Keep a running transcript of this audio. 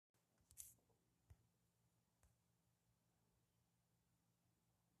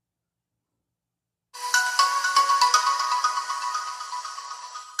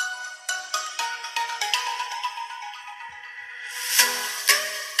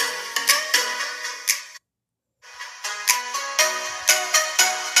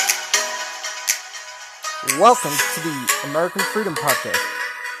Welcome to the American Freedom Podcast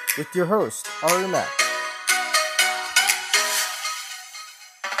with your host, Ari Mack.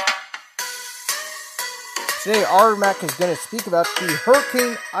 Today, Ari Mack is going to speak about the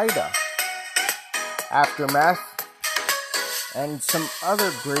Hurricane Ida aftermath and some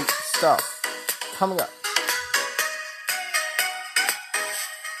other great stuff coming up.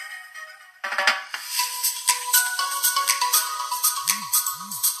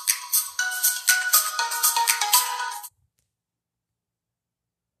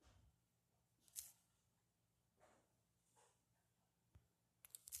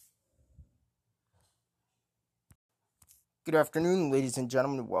 Good afternoon, ladies and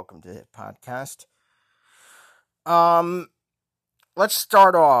gentlemen. Welcome to the podcast. Let's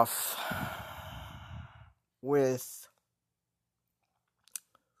start off with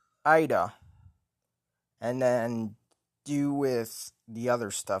Ida and then do with the other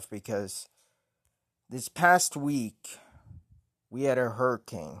stuff, because this past week we had a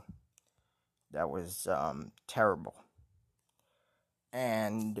hurricane that was terrible.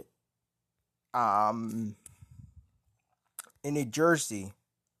 And in New Jersey,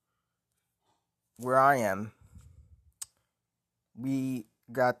 where I am, we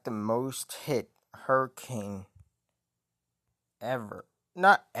got the most hit hurricane ever.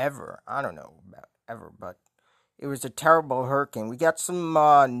 Not ever, I don't know about ever, but it was a terrible hurricane. We got some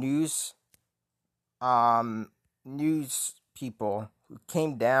news people who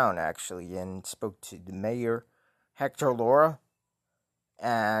came down actually and spoke to the mayor, Hector Lora,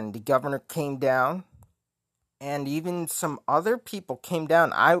 and the governor came down. And even some other people came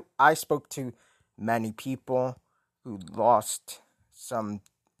down. I spoke to many people who lost some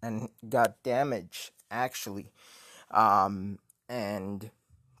and got damaged, actually. And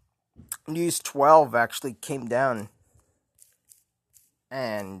News 12 actually came down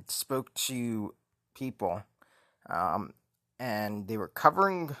and spoke to people. And they were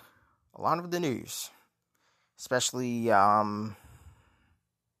covering a lot of the news. Especially,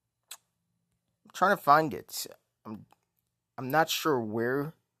 trying to find it. I'm not sure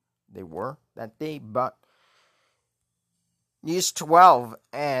where they were that day, but News 12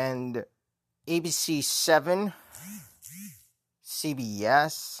 and ABC 7,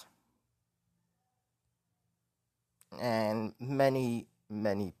 CBS, and many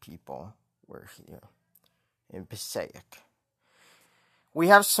people were here in Passaic. We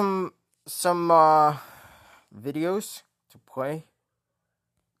have some videos to play.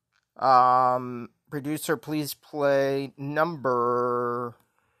 Producer, please play number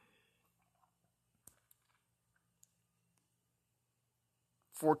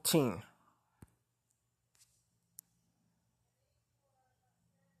 14.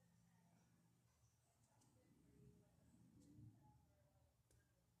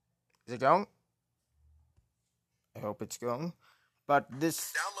 Is it going? I hope it's going. But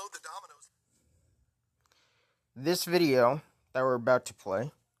download the Domino's. This video that we're about to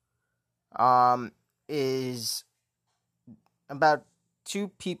play is about two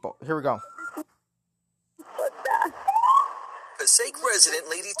people. Here we go. Passaic resident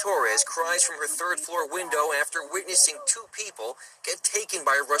Lady Torres cries from her third-floor window after witnessing two people get taken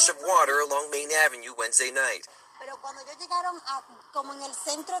by a rush of water along Main Avenue Wednesday night.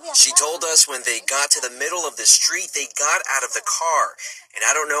 She told us when they got to the middle of the street, they got out of the car. And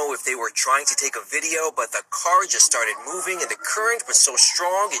I don't know if they were trying to take a video, but the car just started moving and the current was so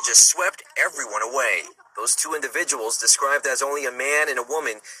strong it just swept everyone away. Those two individuals, described as only a man and a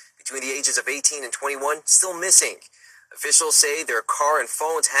woman between the ages of 18 and 21, still missing. Officials say their car and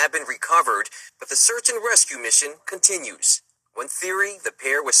phones have been recovered, but the search and rescue mission continues. One theory, the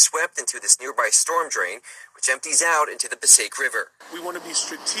pair was swept into this nearby storm drain, which empties out into the Passaic River. We want to be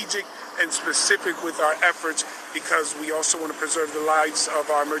strategic and specific with our efforts because we also want to preserve the lives of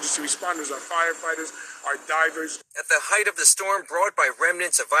our emergency responders, our firefighters, our divers. At the height of the storm brought by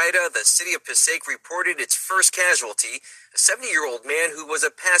remnants of Ida, the city of Passaic reported its first casualty, a 70-year-old man who was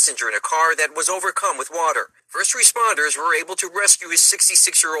a passenger in a car that was overcome with water. First responders were able to rescue his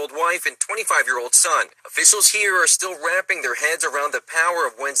 66-year-old wife and 25-year-old son. Officials here are still wrapping their heads around the power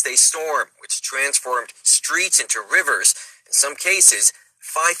of Wednesday's storm, which transformed streets into rivers, in some cases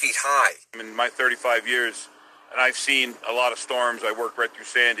 5 feet high. In my 35 years, and I've seen a lot of storms. I worked right through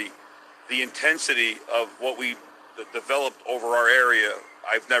Sandy. The intensity of what we developed over our area,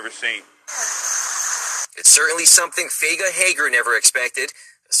 I've never seen. It's certainly something Fega Hager never expected.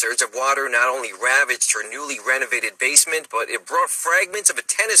 The surge of water not only ravaged her newly renovated basement, but it brought fragments of a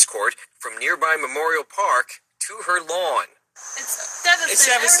tennis court from nearby Memorial Park to her lawn. It's devastating. It's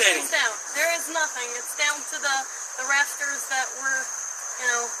devastating. Everything's down. There is nothing. It's down to the rafters that were,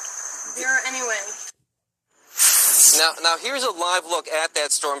 there anyway. Now here's a live look at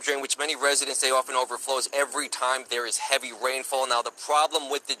that storm drain, which many residents say often overflows every time there is heavy rainfall. Now, the problem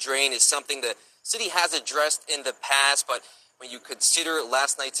with the drain is something the city has addressed in the past, but when you consider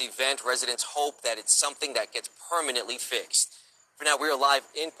last night's event, residents hope that it's something that gets permanently fixed. For now, we're live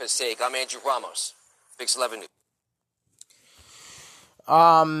in Passaic. I'm Andrew Ramos, Fix 11 News.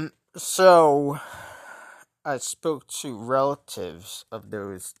 So I spoke to relatives of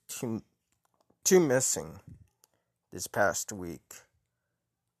those two missing this past week.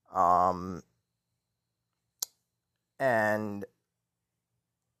 And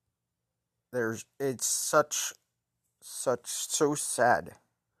it's so sad.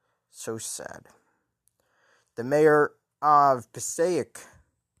 So sad. The mayor of Passaic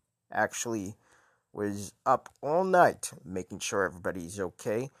actually was up all night making sure everybody's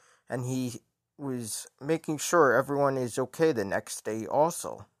okay, and he was making sure everyone is okay the next day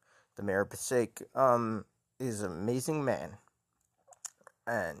also. The mayor of Passaic is an amazing man,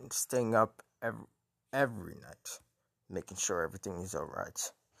 and staying up every night making sure everything is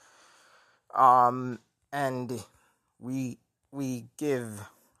alright. And we give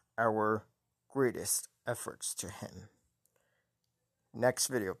our greatest efforts to him. Next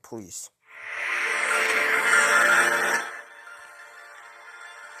video, please.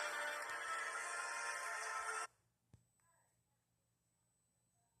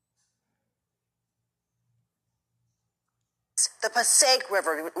 The Passaic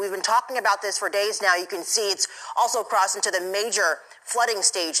River, we've been talking about this for days now. You can see it's also crossed into the major flooding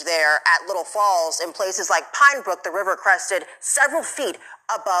stage there at Little Falls. In places like Pine Brook, the river crested several feet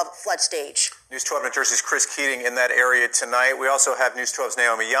above flood stage. News 12 New Jersey's Chris Keating in that area tonight. We also have News 12's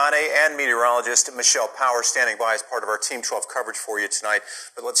Naomi Yane and meteorologist Michelle Power standing by as part of our Team 12 coverage for you tonight.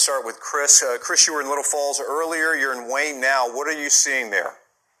 But let's start with Chris. Chris, you were in Little Falls earlier. You're in Wayne now. What are you seeing there?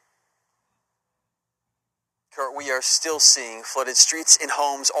 Kurt, we are still seeing flooded streets and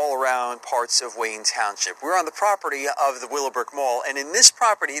homes all around parts of Wayne Township. We're on the property of the Willowbrook Mall, and in this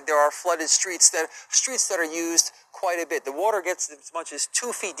property there are flooded streets that are used quite a bit. The water gets as much as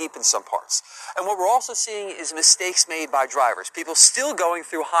 2 feet deep in some parts. And what we're also seeing is mistakes made by drivers. People still going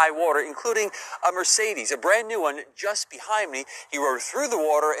through high water, including a Mercedes, a brand new one just behind me. He rode through the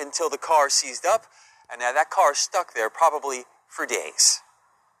water until the car seized up, and now that car is stuck there probably for days.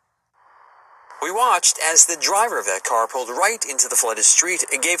 We watched as the driver of that car pulled right into the flooded street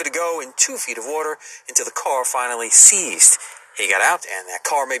and gave it a go in 2 feet of water until the car finally seized. He got out, and that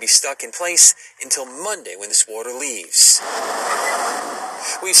car may be stuck in place until Monday when this water leaves.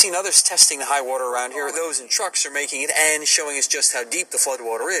 We've seen others testing the high water around here. Those in trucks are making it and showing us just how deep the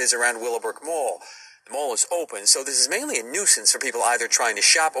floodwater is around Willowbrook Mall. The mall is open, so this is mainly a nuisance for people either trying to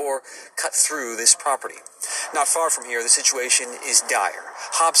shop or cut through this property. Not far from here, the situation is dire.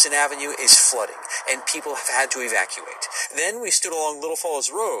 Hobson Avenue is flooding, and people have had to evacuate. Then we stood along Little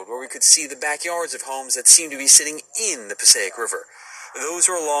Falls Road, where we could see the backyards of homes that seem to be sitting in the Passaic River. Those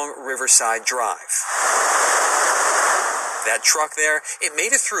are along Riverside Drive. That truck there, it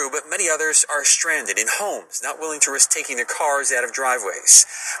made it through, but many others are stranded in homes, not willing to risk taking their cars out of driveways.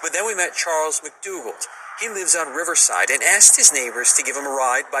 But then we met Charles McDougald. He lives on Riverside and asked his neighbors to give him a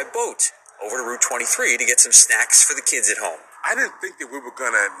ride by boat over to Route 23 to get some snacks for the kids at home. I didn't think that we were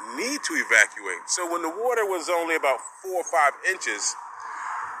going to need to evacuate. So when the water was only about 4 or 5 inches,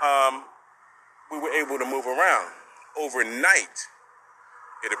 we were able to move around. Overnight,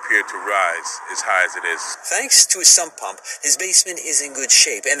 it appeared to rise as high as it is. Thanks to his sump pump, his basement is in good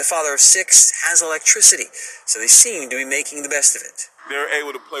shape, and the father of 6 has electricity, so they seem to be making the best of it. They're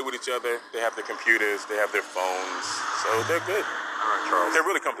able to play with each other. They have their computers. They have their phones. So they're good. All right, Charles. They're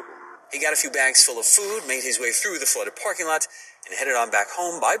really comfortable. He got a few bags full of food, made his way through the flooded parking lot, and headed on back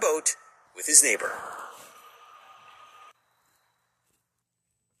home by boat with his neighbor.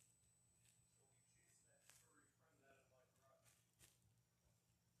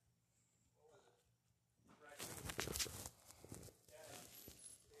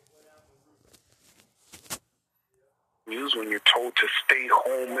 When you're told to stay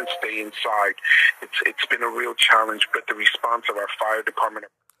home and stay inside, it's been a real challenge, but the response of our fire department.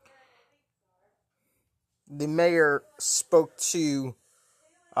 The mayor spoke to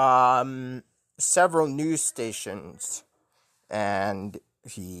several news stations, and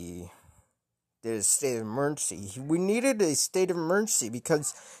he did a state of emergency. We needed a state of emergency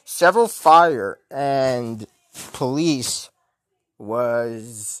because several fire and police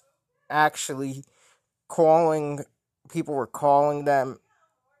was actually calling. People were calling them,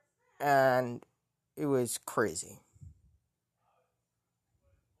 and it was crazy.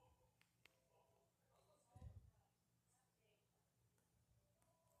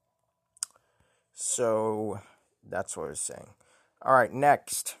 So That's what I was saying. All right,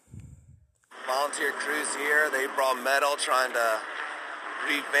 next. Volunteer crews here. They brought metal, trying to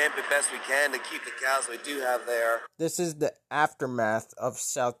revamp it best we can to keep the cows we do have there. This is the aftermath of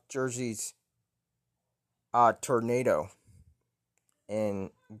South Jersey's tornado in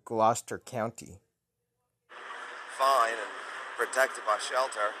Gloucester County. Fine and protected by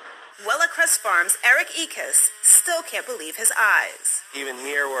shelter. Wellacrest Farms' Eric Ekus still can't believe his eyes. Even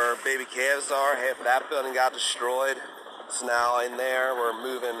here where baby calves are, half of that building got destroyed. So now in there, we're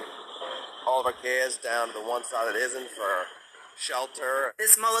moving all of our calves down to the one side that isn't for shelter.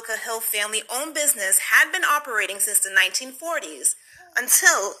 This Mullica Hill family-owned business had been operating since the 1940s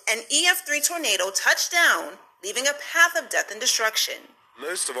until an EF3 tornado touched down, leaving a path of death and destruction.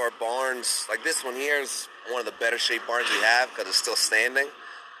 Most of our barns, like this one here, is one of the better shaped barns we have because it's still standing.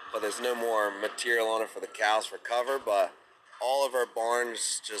 But there's no more material on it for the cows for cover. But all of our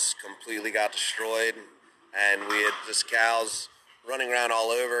barns just completely got destroyed. And we had just cows running around all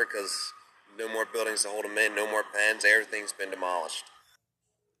over because no more buildings to hold them in, no more pens. Everything's been demolished.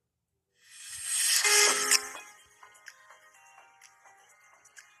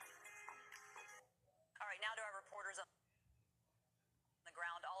 All right, now to our reporters on the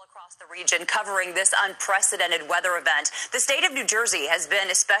ground all across the region covering this unprecedented weather event. The state of New Jersey has been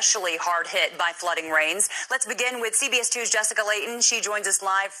especially hard hit by flooding rains. Let's begin with CBS 2's Jessica Layton. She joins us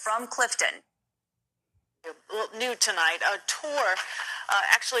live from Clifton. New tonight, a tour.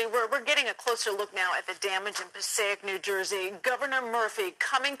 Actually, we're getting a closer look now at the damage in Passaic, New Jersey. Governor Murphy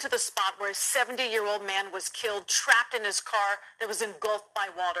coming to the spot where a 70-year-old man was killed, trapped in his car that was engulfed by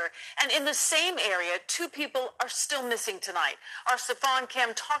water. And in the same area, 2 people are still missing tonight. Our Stefan Kim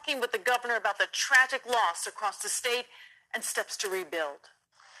talking with the governor about the tragic loss across the state and steps to rebuild.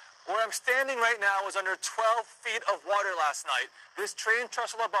 Where I'm standing right now is under 12 feet of water last night. This train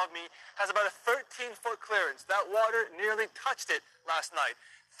trestle above me has about a 13-foot clearance. That water nearly touched it last night.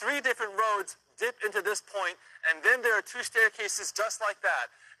 3 different roads dip into this point, and then there are 2 staircases just like that.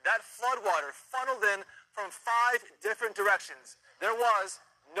 That flood water funneled in from 5 different directions. There was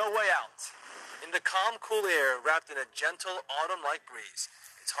no way out. In the calm, cool air, wrapped in a gentle autumn-like breeze,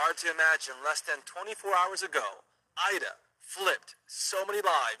 it's hard to imagine less than 24 hours ago, Ida flipped so many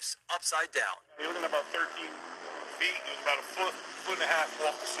lives upside down. You're looking at about 13 feet. It was about a foot and a half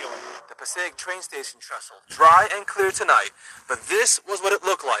off the ceiling. The Passaic train station trestle, dry and clear tonight, but this was what it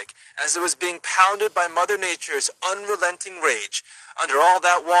looked like as it was being pounded by Mother Nature's unrelenting rage. Under all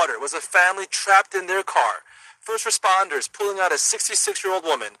that water was a family trapped in their car. First responders pulling out a 66-year-old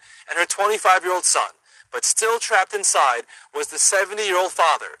woman and her 25-year-old son, but still trapped inside was the 70-year-old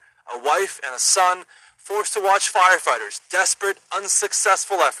father, a wife and a son, forced to watch firefighters' desperate,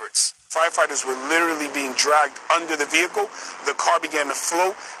 unsuccessful efforts. Firefighters were literally being dragged under the vehicle. The car began to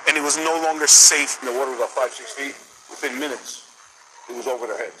float, and it was no longer safe. The water was about 5-6 feet. Within minutes, it was over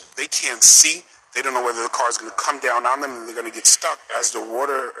their heads. They can't see. They don't know whether the car is going to come down on them and they're going to get stuck. As the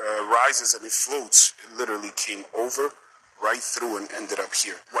water rises and it floats, it literally came over, right through, and ended up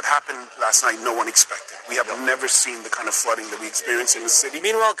here. What happened last night, no one expected. We have never seen the kind of flooding that we experienced in the city.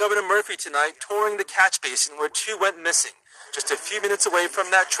 Meanwhile, Governor Murphy tonight touring the catch basin where 2 went missing, just a few minutes away from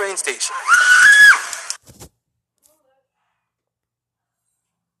that train station.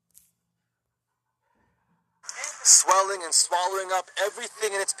 Swelling and swallowing up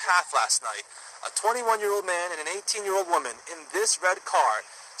everything in its path last night. A 21-year-old man and an 18-year-old woman in this red car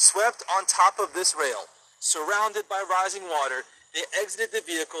swept on top of this rail. Surrounded by rising water, they exited the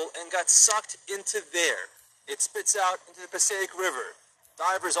vehicle and got sucked into there. It spits out into the Passaic River.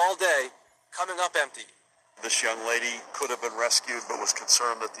 Divers all day, coming up empty. This young lady could have been rescued, but was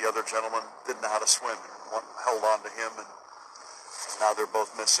concerned that the other gentleman didn't know how to swim. One held on to him, and now they're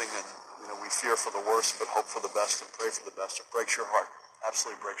both missing. And we fear for the worst, but hope for the best and pray for the best. It breaks your heart.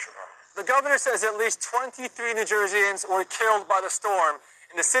 Absolutely breaks your heart. The governor says at least 23 New Jerseyans were killed by the storm.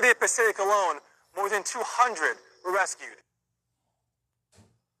 In the city of Passaic alone, more than 200 were rescued.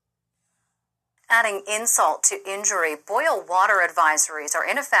 Adding insult to injury, boil water advisories are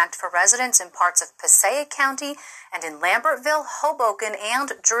in effect for residents in parts of Passaic County and in Lambertville, Hoboken,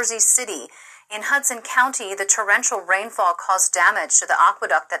 and Jersey City. In Hudson County, the torrential rainfall caused damage to the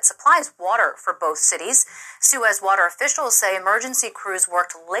aqueduct that supplies water for both cities. Suez water officials say emergency crews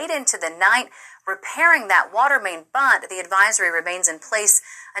worked late into the night repairing that water main, but the advisory remains in place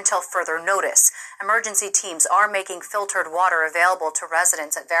until further notice. Emergency teams are making filtered water available to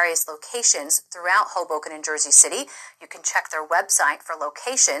residents at various locations throughout Hoboken and Jersey City. You can check their website for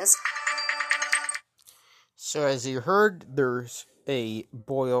locations. So as you heard, there's a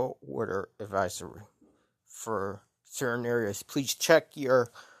boil water advisory for certain areas. Please check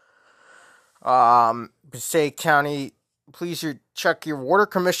your Passaic County, please check your Water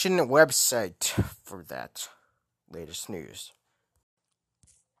Commission website for that latest news.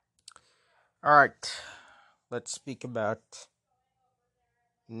 Alright, let's speak about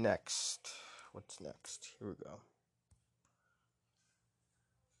next. What's next? Here we go.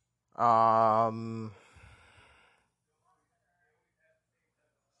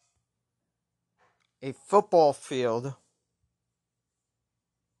 A football field.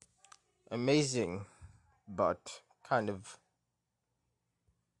 Amazing, but kind of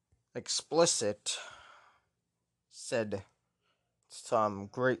explicit. Said some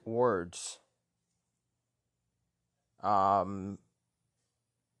great words. I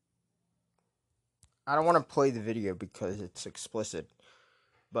don't want to play the video because it's explicit,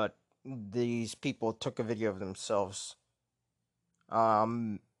 but these people took a video of themselves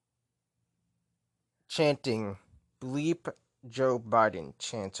chanting "Bleep Joe Biden"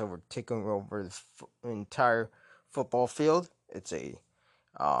 chants over taking over the entire football field. It's a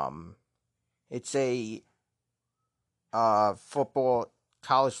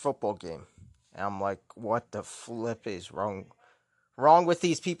college football game. And I'm like, what the flip is wrong with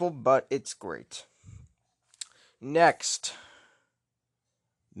these people? But it's great. Next,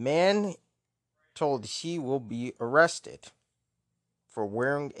 man told he will be arrested for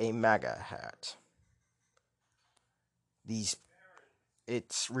wearing a MAGA hat.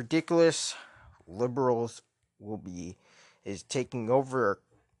 It's ridiculous. Liberals is taking over,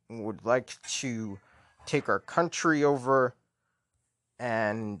 would like to take our country over,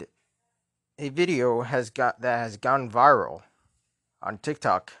 and a video has gone viral on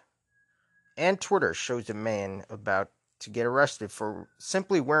TikTok and Twitter shows a man about to get arrested for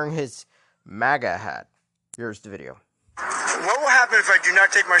simply wearing his MAGA hat. Here's the video. What will happen if I do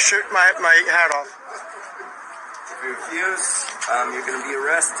not take my hat off? If you refuse, you're going to be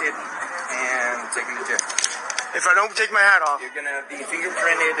arrested and taken to jail. If I don't take my hat off, you're going to be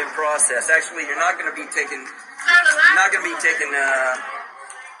fingerprinted and processed. Actually, you're not going to be taken. You're not going to be taken to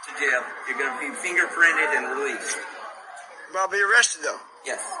jail. You're going to be fingerprinted and released. But I'll be arrested though.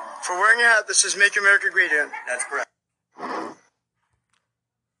 Yes. For wearing a hat that says "Make America Great Again." That's correct.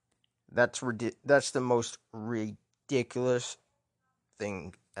 That's the most ridiculous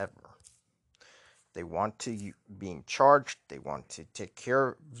thing ever. They want to be in charge. They want to take care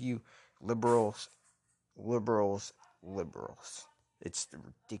of you. Liberals. It's the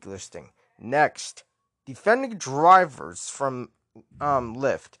ridiculous thing. Next, defending drivers from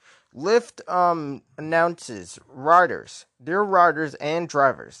Lyft. Lyft announces their riders and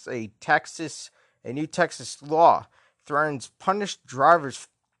drivers. A new Texas law threatens punish drivers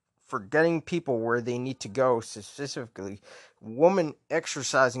for getting people where they need to go, specifically women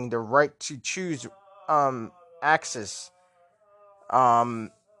exercising their right to choose access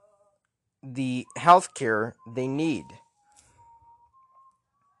the healthcare they need.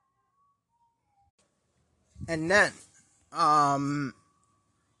 And then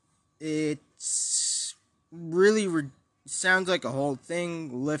it's really sounds like a whole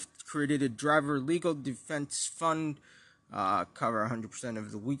thing. Lyft created a driver legal defense fund, cover 100%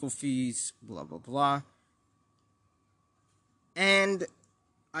 of the legal fees, blah blah blah. And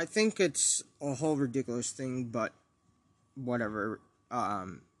I think it's a whole ridiculous thing, but whatever.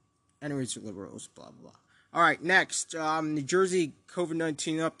 Anyways, liberals, blah blah. All right, next, New Jersey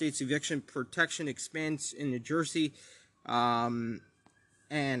COVID-19 updates. Eviction protection expands in New Jersey, and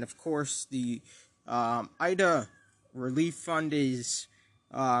of course the IDA relief fund is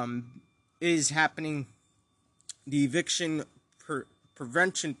happening. The eviction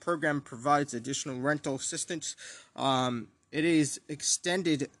prevention program provides additional rental assistance. It is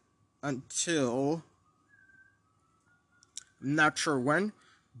extended until I'm not sure when,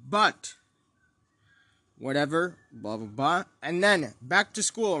 but whatever, blah blah blah. And then back to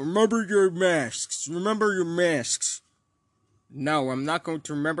school. Remember your masks. No, I'm not going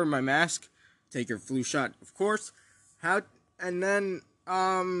to remember my mask. Take your flu shot, of course. And then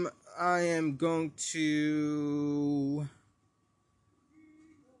I am going to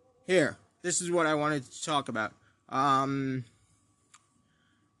here. This is what I wanted to talk about. The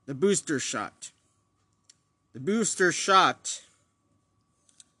booster shot. The booster shot.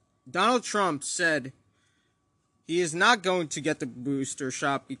 Donald Trump said he is not going to get the booster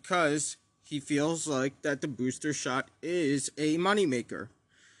shot because he feels like that the booster shot is a moneymaker.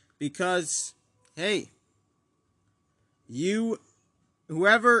 Because, hey,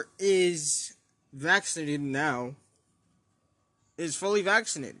 whoever is vaccinated now is fully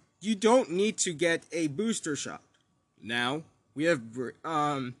vaccinated. You don't need to get a booster shot. Now it's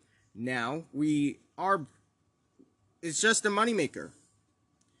just a moneymaker.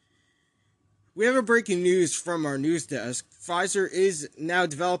 We have a breaking news from our news desk. Pfizer is now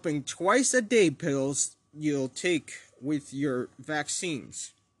developing twice-a-day pills you'll take with your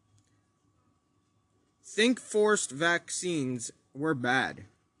vaccines. Think forced vaccines were bad.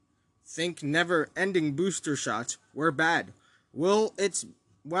 Think never-ending booster shots were bad. It's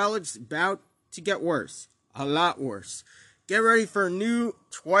about to get worse. A lot worse. Get ready for a new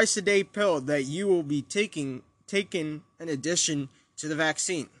twice-a-day pill that you will be taking in addition to the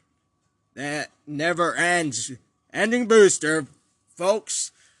vaccine. That never ends. Ending booster,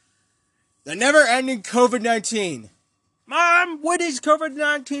 folks. The never-ending COVID-19. Mom, when is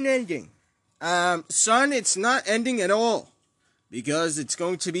COVID-19 ending? Son, it's not ending at all. Because it's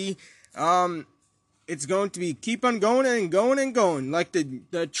going to be keep on going and going and going. Like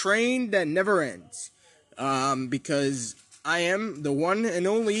the train that never ends. Because I am the one and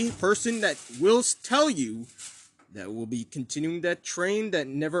only person that will tell you that will be continuing that train that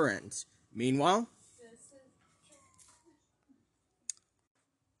never ends. Meanwhile,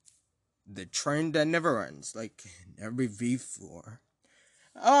 the train that never ends, like every V4.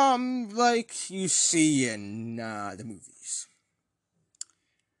 Like you see in the movies.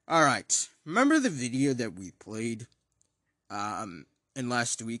 Alright, remember the video that we played in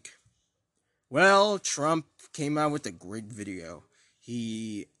last week? Well, Trump came out with a great video.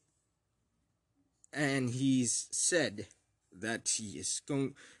 He's said that he is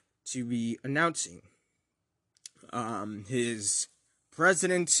going to be announcing his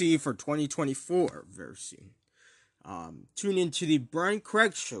presidency for 2024 very soon. Tune into the Brian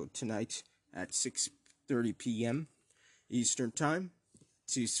Craig Show tonight at 6:30 p.m. Eastern Time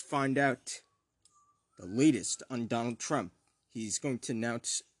to find out the latest on Donald Trump. He's going to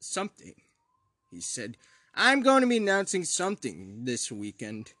announce something. He said, I'm going to be announcing something this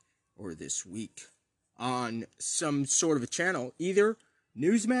weekend or this week on some sort of a channel, either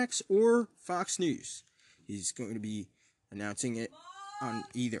Newsmax or Fox News. He's going to be announcing it on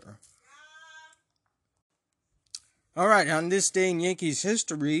either. Alright, on this day in Yankees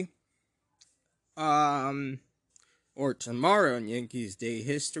history, or tomorrow in Yankees Day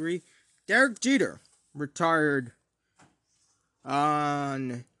history, Derek Jeter retired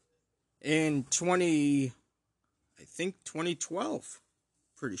in 2012,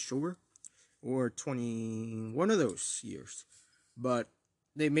 pretty sure, or one of those years. But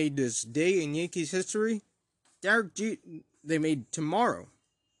they made this day in Yankees history. They made tomorrow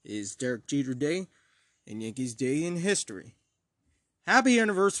is Derek Jeter Day and Yankees Day in history. Happy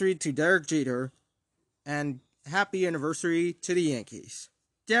anniversary to Derek Jeter, and happy anniversary to the Yankees.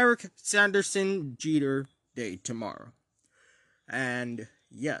 Derek Sanderson Jeter Day tomorrow. And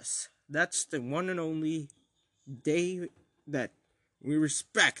yes, that's the one and only day that we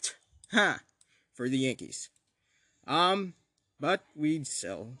respect, for the Yankees. But we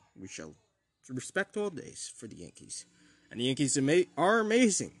shall respect all days for the Yankees. And the Yankees are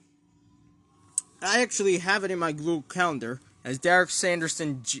amazing. I actually have it in my Google Calendar as Derek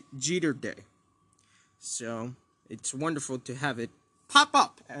Sanderson Jeter Day. So, it's wonderful to have it pop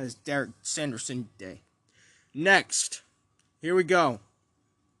up as Derek Sanderson Day. Next, here we go.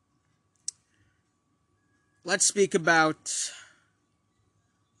 Let's speak about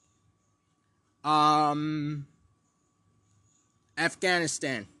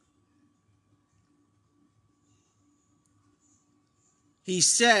Afghanistan.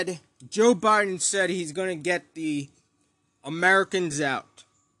 Joe Biden said he's going to get the Americans out.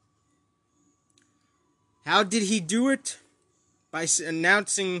 How did he do it? By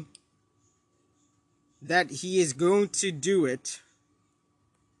announcing that he is going to do it.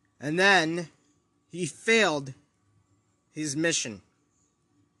 And then he failed his mission.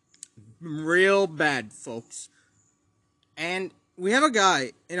 Real bad, folks. And we have a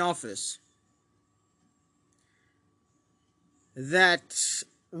guy in office that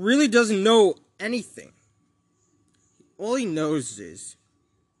really doesn't know anything. All he knows is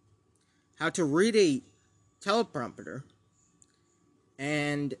how to read a teleprompter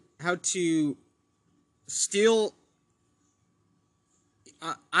and how to steal.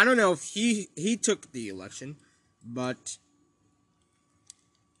 I don't know if he took the election, but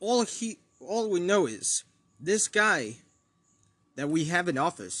all we know is this guy that we have in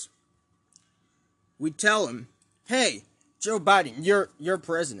office. We tell him, "Hey, Joe Biden, you're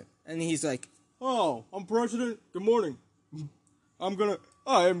president," and he's like, "Oh, I'm president. Good morning. I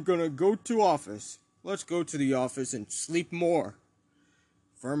am gonna go to office. Let's go to the office and sleep more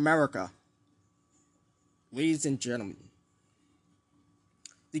for America." Ladies and gentlemen,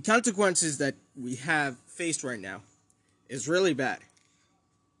 the consequences that we have faced right now is really bad.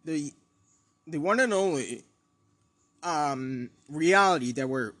 The one and only reality that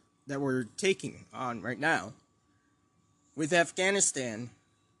that we're taking on right now with Afghanistan,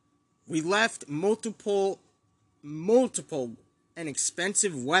 we left multiple and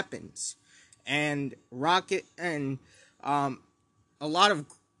expensive weapons and rocket and a lot of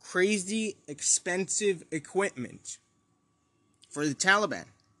crazy expensive equipment for the Taliban.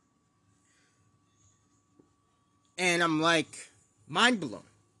 And I'm like, mind blown.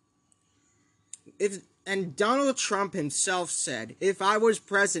 And Donald Trump himself said, if I was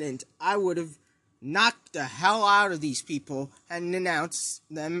president, I would have knocked the hell out of these people and announced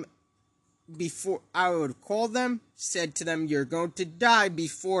them before I would have called them, said to them, you're going to die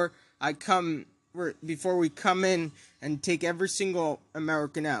before we come in and take every single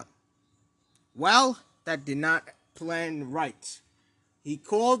American out. Well, that did not plan right. He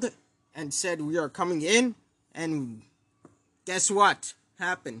called and said, we are coming in, and guess what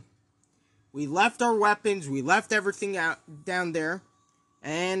happened? We left our weapons, we left everything out down there,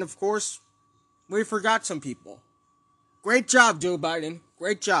 and of course, we forgot some people. Great job, Joe Biden.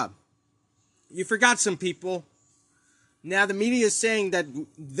 Great job. You forgot some people. Now the media is saying that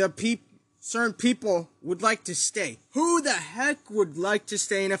certain people would like to stay. Who the heck would like to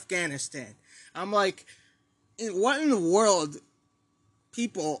stay in Afghanistan? I'm like, what in the world,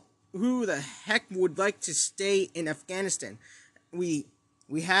 people, who the heck would like to stay in Afghanistan? We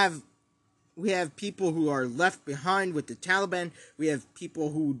have people who are left behind with the Taliban. We have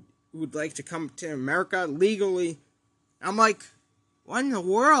people who would like to come to America legally. I'm like, what in the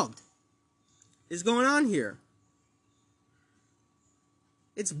world is going on here?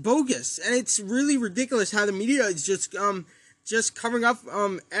 It's bogus, and it's really ridiculous how the media is just covering up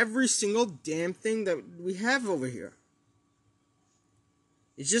every single damn thing that we have over here.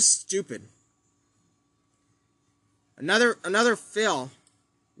 It's just stupid. Another fail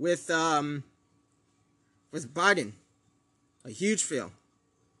with Biden. A huge fail.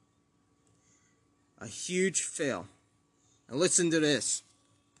 A huge fail. Now listen to this.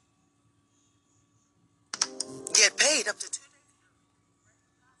 Get paid up to 2 days.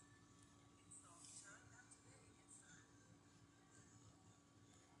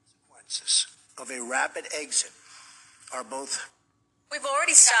 Consequences of a rapid exit are both. We've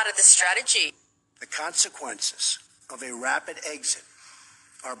already started the strategy. The consequences of a rapid exit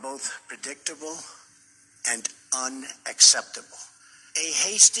are both predictable and unacceptable. A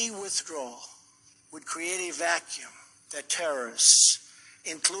hasty withdrawal would create a vacuum that terrorists,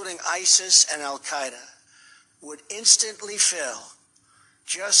 including ISIS and Al-Qaeda, would instantly fill,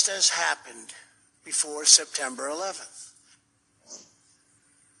 just as happened before September 11th.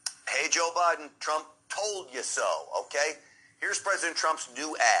 Hey, Joe Biden, Trump told you so, okay? Here's President Trump's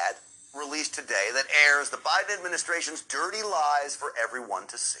new ad released today that airs the Biden administration's dirty lies for everyone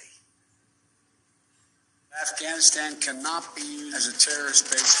to see. Afghanistan cannot be used as a terrorist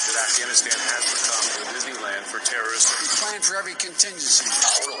base. That Afghanistan has become a Disneyland for terrorists. We plan for every contingency.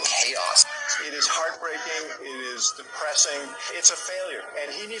 Total chaos. It is heartbreaking. It is depressing. It's a failure, and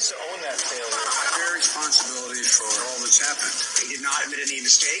he needs to own that failure. I bear responsibility for all that's happened. He did not admit any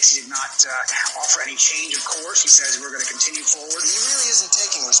mistakes. He did not offer any change of course. He says we're going to continue forward. He really isn't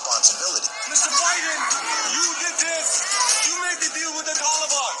taking responsibility. Mr. Biden, you did this. You made the deal with the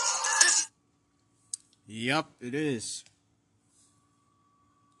Taliban. Yup, it is.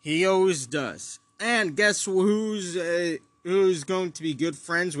 He always does. And guess who's going to be good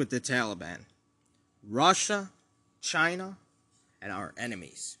friends with the Taliban? Russia, China, and our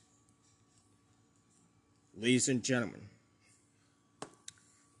enemies. Ladies and gentlemen,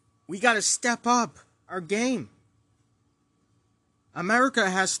 we gotta step up our game. America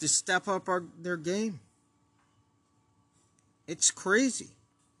has to step up their game. It's crazy.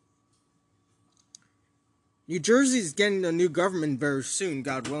 New Jersey is getting a new government very soon,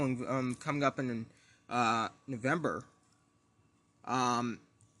 God willing, coming up in November. And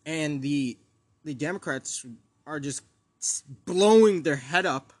the Democrats are just blowing their head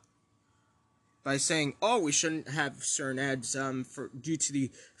up by saying, "Oh, we shouldn't have certain ads due to the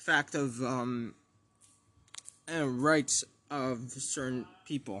fact of rights of certain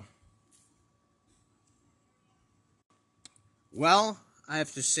people." Well,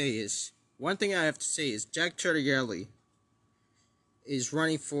 one thing I have to say is Jack Ciattarelli is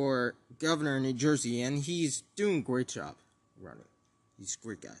running for governor in New Jersey, and he's doing a great job running. He's a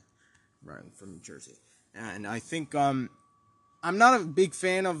great guy running from New Jersey, and I think I'm not a big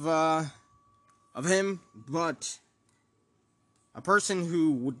fan of him, but a person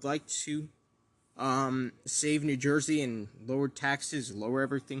who would like to save New Jersey and lower taxes, lower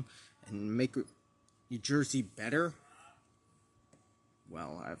everything, and make New Jersey better.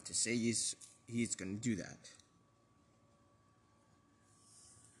 Well, I have to say, he's going to do that.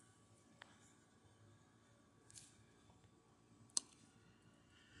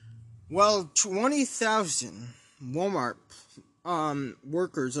 Well, 20,000 Walmart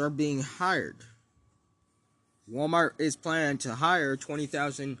workers are being hired. Walmart is planning to hire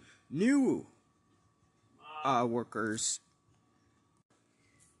 20,000 new workers.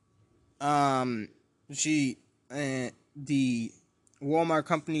 The Walmart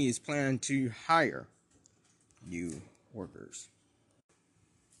company is planning to hire new workers.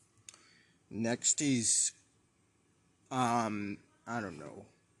 Next is, I don't know.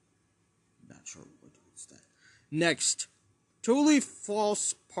 Not sure what is that. Next, totally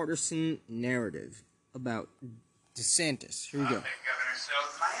false partisan narrative about DeSantis. Here we go. Thank you, Governor. So,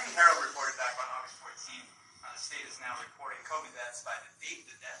 the Miami Herald reported back on August 14th, the state is now reporting COVID deaths by the date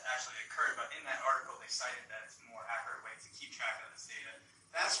the death actually occurred, but in that article they cited that it's a more accurate way to keep track of this data.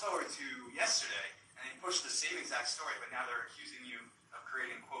 Fast forward to yesterday, and they pushed the same exact story, but now they're accusing you of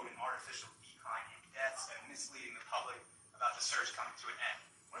creating, quote, an artificial decline in deaths and misleading the public about the surge coming to an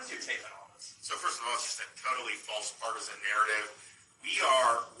end. What is your take on all this? So first of all, it's just a totally false partisan narrative. We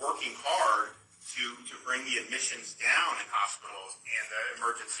are working hard to bring the admissions down in hospitals and the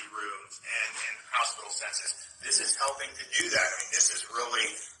emergency rooms and hospital census. This is helping to do that. I mean, this is really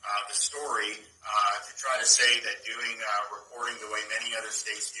the story to try to say that doing reporting the way many other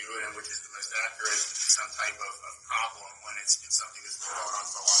states do it, and which is the most accurate, some type of problem when it's been something that's been going on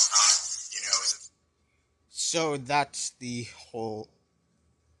for a long time, So that's the whole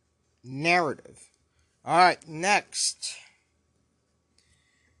narrative. Alright, next.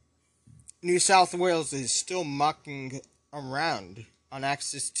 New South Wales is still mucking around on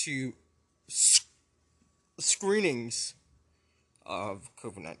access to screenings of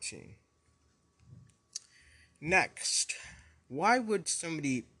COVID-19. Next, why would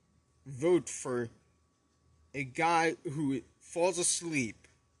somebody vote for a guy who falls asleep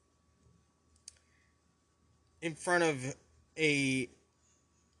in front of a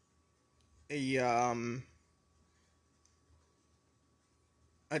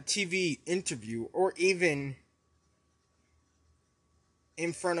TV interview, or even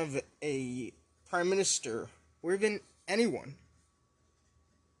in front of a prime minister, or even anyone?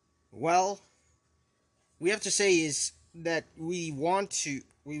 Well, we have to say is that we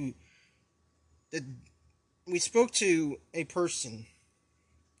spoke to a person,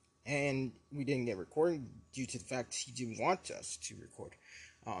 and we didn't get recorded due to the fact he didn't want us to record.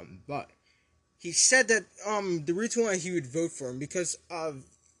 But he said that the reason why he would vote for him because of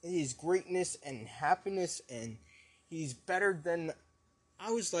his greatness and happiness, and he's better than.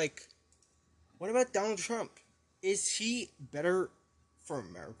 I was like, what about Donald Trump? Is he better for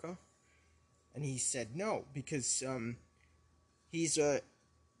America? And he said no, because he's a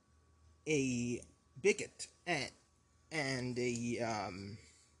bigot and a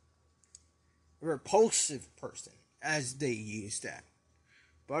repulsive person, as they use that.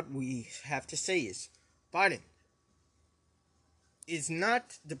 But we have to say is Biden is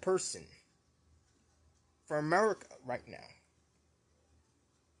not the person for America right now.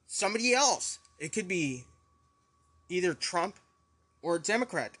 Somebody else. It could be either Trump or a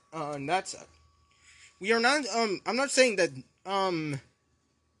Democrat on that side. We are not, I'm not saying that,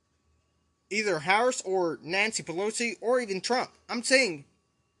 either Harris or Nancy Pelosi or even Trump. I'm saying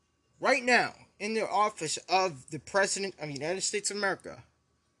right now, in the office of the President of the United States of America,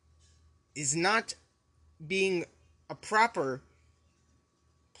 is not being a proper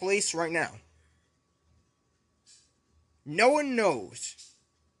place right now. No one knows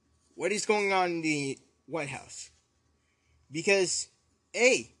what is going on in the White House. Because,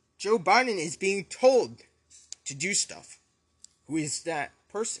 Joe Biden is being told to do stuff. Who is that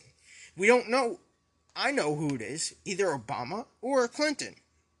person? We don't know. I know who it is. Either Obama or Clinton.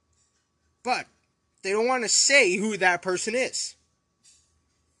 But they don't want to say who that person is.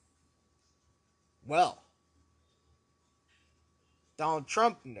 Well, Donald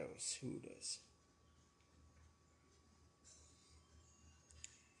Trump knows who it is.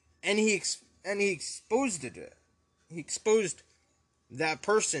 And he exposed it. He exposed that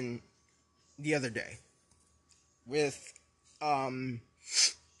person the other day with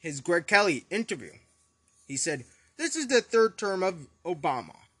his Greg Kelly interview. He said, this is the third term of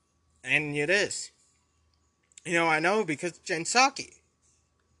Obama. And it is. You know, I know because Jen Psaki.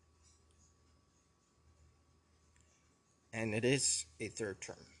 And it is a third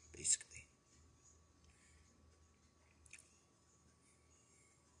term, basically.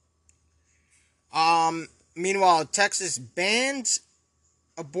 Meanwhile, Texas bans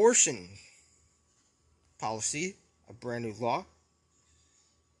abortion policy, a brand new law,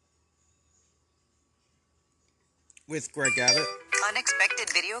 with Greg Abbott. Unexpected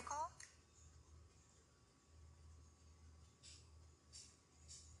video call?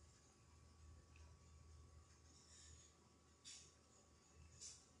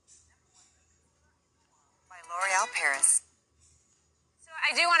 Val Paris.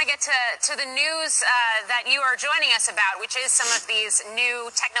 I do want to get to the news that you are joining us about, which is some of these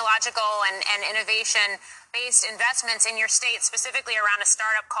new technological and innovation-based investments in your state, specifically around a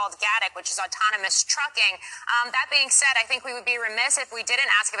startup called Gatik, which is autonomous trucking. That being said, I think we would be remiss if we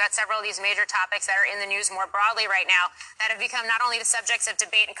didn't ask about several of these major topics that are in the news more broadly right now that have become not only the subjects of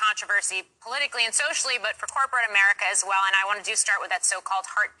debate and controversy politically and socially, but for corporate America as well. And I want to start with that so-called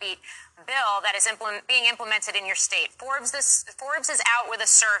heartbeat bill that is being implemented in your state. Forbes is out with a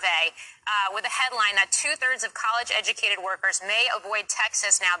survey with a headline that 2/3 of college-educated workers may avoid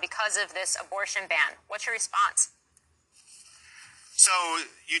Texas now because of this abortion ban. What's your response? So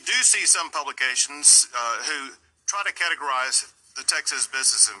you do see some publications who try to categorize the Texas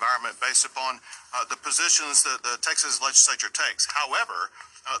business environment based upon the positions that the Texas legislature takes. However,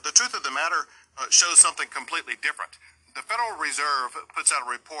 the truth of the matter shows something completely different. The Federal Reserve puts out a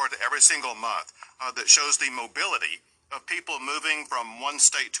report every single month that shows the mobility of people moving from one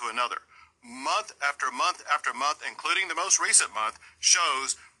state to another. Month after month after month, including the most recent month,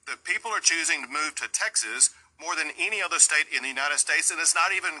 shows that people are choosing to move to Texas more than any other state in the United States, and it's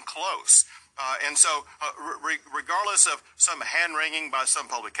not even close. And so, regardless of some hand-wringing by some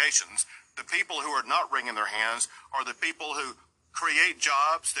publications, the people who are not wringing their hands are the people who create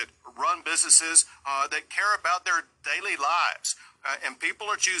jobs, that run businesses, that care about their daily lives. And people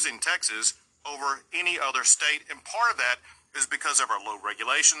are choosing Texas over any other state. And part of that is because of our low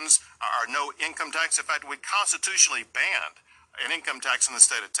regulations, our no income tax. In fact, we constitutionally banned an income tax in the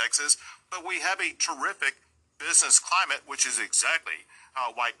state of Texas. But we have a terrific business climate, which is exactly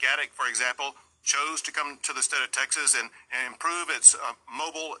why Gatik, for example, chose to come to the state of Texas and improve its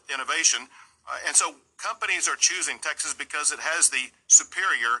mobile innovation. And so companies are choosing Texas because it has the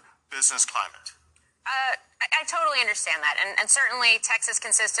superior business climate. I totally understand that. And certainly Texas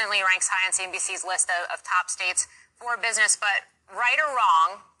consistently ranks high on CNBC's list of top states for business. But right or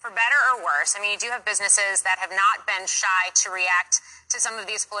wrong, for better or worse, I mean, you do have businesses that have not been shy to react to some of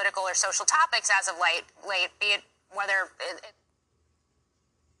these political or social topics as of late, be it whether...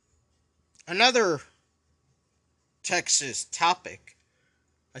 Another Texas topic.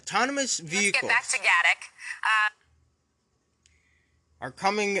 Autonomous vehicles. Let's get back to Gatik. Are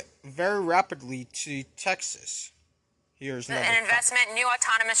coming very rapidly to Texas. Here's an investment, new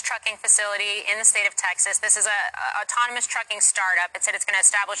autonomous trucking facility in the state of Texas. This is a autonomous trucking startup. It said it's going to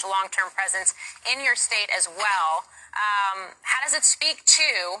establish a long-term presence in your state as well. How does it speak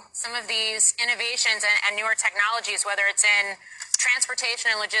to some of these innovations and newer technologies, whether it's in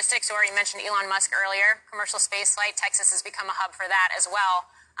transportation and logistics, or you mentioned Elon Musk earlier, commercial spaceflight? Texas has become a hub for that as well,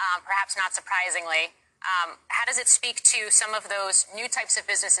 perhaps not surprisingly. How does it speak to some of those new types of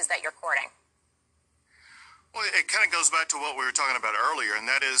businesses that you're courting? Well, it kind of goes back to what we were talking about earlier, and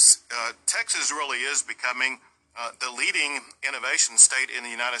that is Texas really is becoming the leading innovation state in the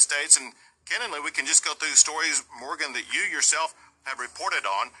United States. And candidly, we can just go through stories, Morgan, that you yourself have reported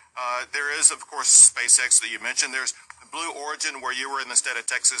on. There is, of course, SpaceX that you mentioned. There's Blue Origin, where you were in the state of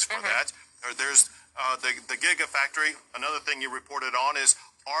Texas for that. There's the Gigafactory. Another thing you reported on is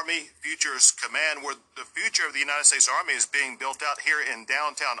Army Futures Command, where the future of the United States Army is being built out here in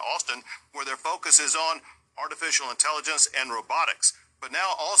downtown Austin, where their focus is on artificial intelligence and robotics, but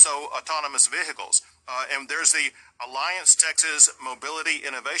now also autonomous vehicles. And there's the Alliance Texas Mobility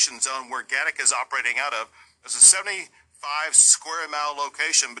Innovation Zone, where Gatik is operating out of. There's a 75 square mile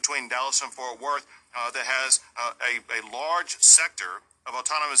location between Dallas and Fort Worth that has a large sector of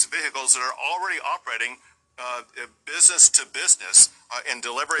autonomous vehicles that are already operating business to business in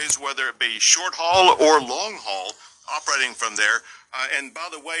deliveries, whether it be short haul or long haul, operating from there. And by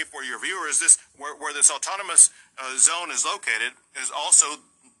the way, for your viewers, this where this autonomous zone is located is also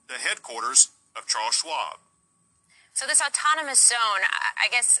the headquarters of Charles Schwab. So this autonomous zone, I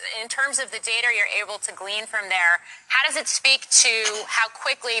guess, in terms of the data you're able to glean from there, how does it speak to how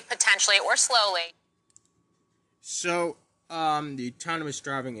quickly, potentially, or slowly? So, the autonomous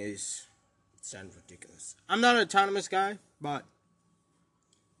driving sounds ridiculous. I'm not an autonomous guy, but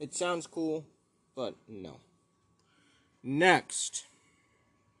it sounds cool, but no. Next.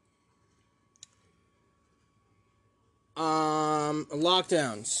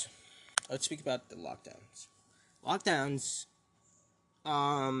 Lockdowns. Let's speak about the lockdowns. Lockdowns,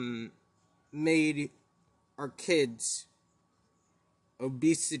 made our kids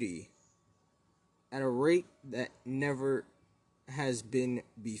obesity at a rate that never has been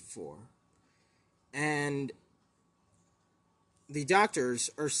before. And the doctors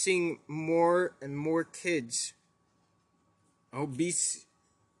are seeing more and more kids obese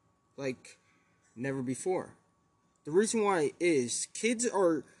like never before. The reason why is kids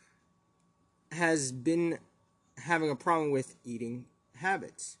has been having a problem with eating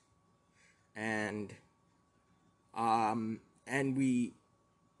habits, and we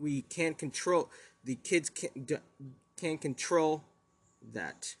can't control, the kids can't control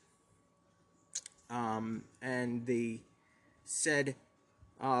that. And they said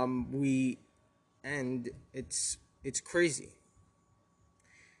it's crazy.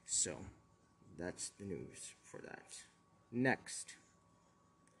 So that's the news for that. Next.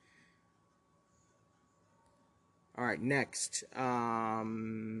 All right, next.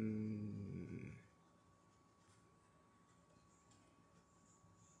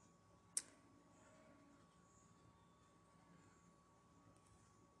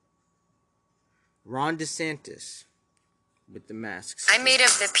 Ron DeSantis with the masks. I'm made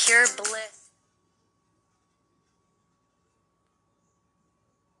of the pure bliss.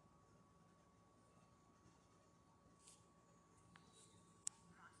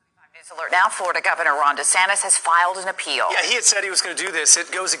 Alert now, Florida Governor Ron DeSantis has filed an appeal. Yeah, he had said he was going to do this. It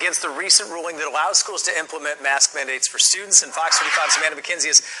goes against the recent ruling that allows schools to implement mask mandates for students. And Fox 35's Amanda McKenzie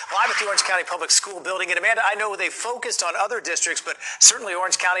is live at the Orange County Public School building. And Amanda, I know they focused on other districts, but certainly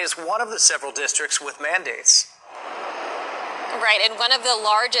Orange County is one of the several districts with mandates. Right, and one of the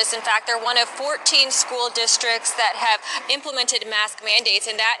largest, in fact, they're one of 14 school districts that have implemented mask mandates,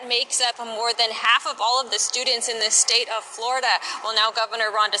 and that makes up more than half of all of the students in the state of Florida. Well, now Governor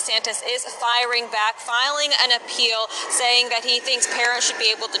Ron DeSantis is firing back, filing an appeal, saying that he thinks parents should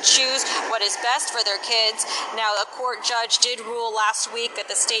be able to choose what is best for their kids. Now, a court judge did rule last week that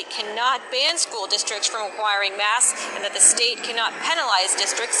the state cannot ban school districts from requiring masks, and that the state cannot penalize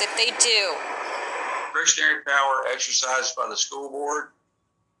districts if they do. Discretionary power exercised by the school board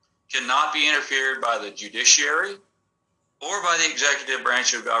cannot be interfered by the judiciary or by the executive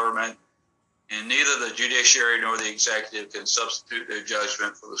branch of government, and neither the judiciary nor the executive can substitute their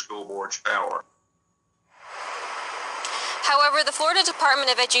judgment for the school board's power. However, the Florida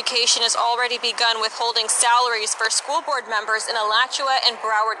Department of Education has already begun withholding salaries for school board members in Alachua and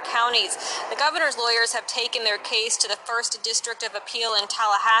Broward counties. The governor's lawyers have taken their case to the First District of Appeal in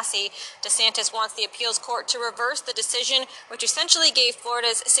Tallahassee. DeSantis wants the appeals court to reverse the decision, which essentially gave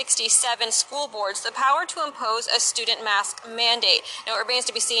Florida's 67 school boards the power to impose a student mask mandate. Now, it remains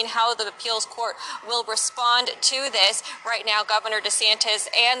to be seen how the appeals court will respond to this. Right now, Governor DeSantis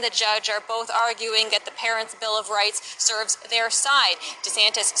and the judge are both arguing that the Parents' Bill of Rights serves their side.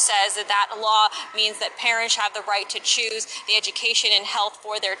 DeSantis says that that law means that parents have the right to choose the education and health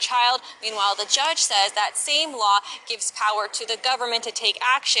for their child. Meanwhile, the judge says that same law gives power to the government to take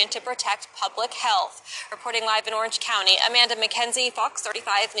action to protect public health. Reporting live in Orange County, Amanda McKenzie, Fox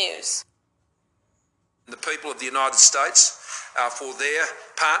 35 News. The people of the United States for their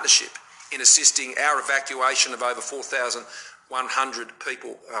partnership in assisting our evacuation of over 4,100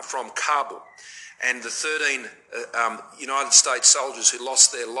 people from Kabul, and the 13 United States soldiers who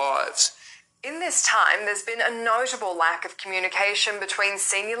lost their lives. In this time, there's been a notable lack of communication between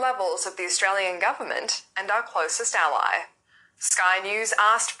senior levels of the Australian government and our closest ally. Sky News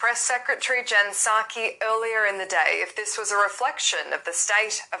asked Press Secretary Jen Psaki earlier in the day if this was a reflection of the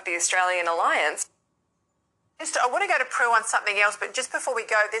state of the Australian alliance. I want to go to Prue on something else, but just before we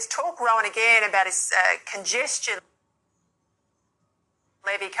go, there's talk, Rowan, again about his congestion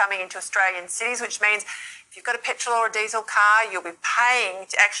levy coming into Australian cities, which means if you've got a petrol or a diesel car, you'll be paying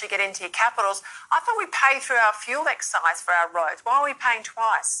to actually get into your capitals. I thought we pay through our fuel excise for our roads. Why are we paying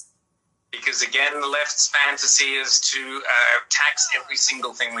twice? Because, again, the left's fantasy is to tax every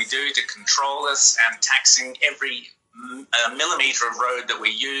single thing we do, to control us, and taxing every millimetre of road that we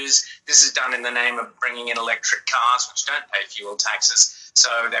use. This is done in the name of bringing in electric cars, which don't pay fuel taxes. So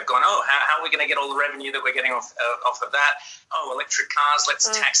they've gone, how are we going to get all the revenue that we're getting off of that? Oh, electric cars, let's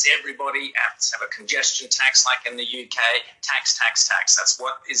tax everybody. Let's have a congestion tax like in the UK. Tax. That's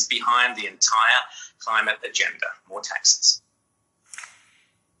what is behind the entire climate agenda, more taxes.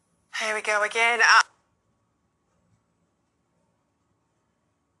 Here we go again.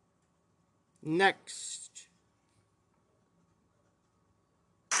 Next.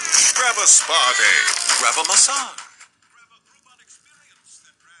 Grab a spa day. Grab a massage.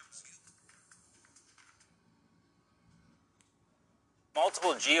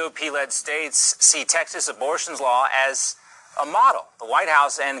 Multiple GOP-led states see Texas abortions law as a model. The White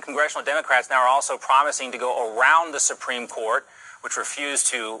House and congressional Democrats now are also promising to go around the Supreme Court, which refused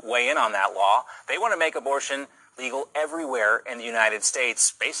to weigh in on that law. They want to make abortion legal everywhere in the United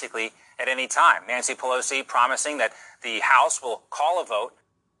States, basically at any time. Nancy Pelosi promising that the House will call a vote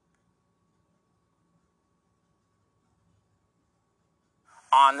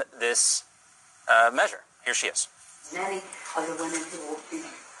on this measure. Here she is. Many of the women who will be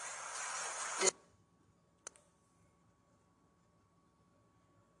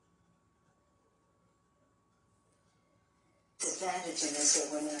there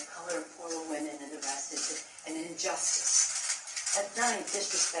are women of color and poorer women and the rest. It's an injustice. That's not in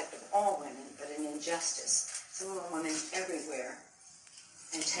disrespect of all women, but an injustice. Some of the women everywhere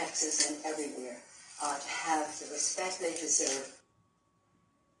in Texas and everywhere to have the respect they deserve.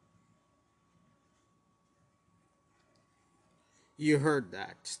 You heard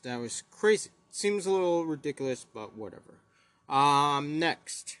that. That was crazy. Seems a little ridiculous, but whatever.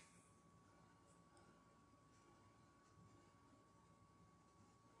 Next.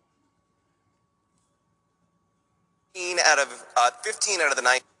 Fifteen out of the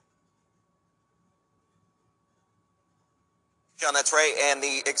 19. John, that's right. And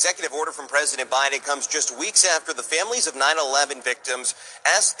the executive order from President Biden comes just weeks after the families of 9/11 victims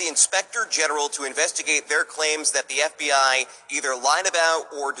asked the Inspector General to investigate their claims that the FBI either lied about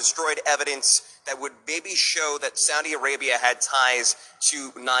or destroyed evidence that would maybe show that Saudi Arabia had ties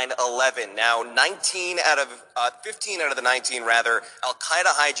to 9/11. Now, 15 out of the 19,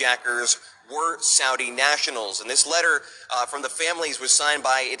 Al-Qaeda hijackers were Saudi nationals. And this letter from the families was signed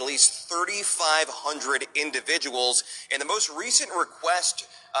by at least 3,500 individuals. And the most recent request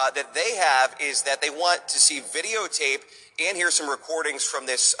that they have is that they want to see videotape and hear some recordings from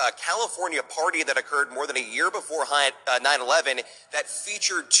this California party that occurred more than a year before 9/11 that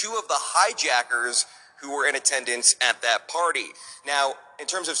featured two of the hijackers who were in attendance at that party. Now, in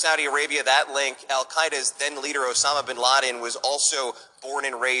terms of Saudi Arabia, that link, Al-Qaeda's then leader Osama bin Laden was also born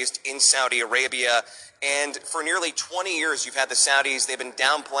and raised in Saudi Arabia. And for nearly 20 years, you've had the Saudis. They've been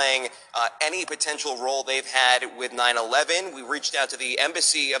downplaying any potential role they've had with 9/11. We reached out to the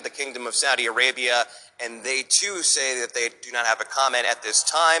embassy of the Kingdom of Saudi Arabia, and they too say that they do not have a comment at this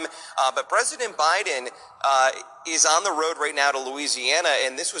time. But President Biden is on the road right now to Louisiana,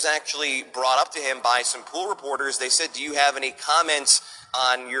 and this was actually brought up to him by some pool reporters. They said, do you have any comments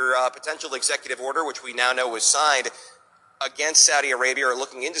on your potential executive order, which we now know was signed, against Saudi Arabia, or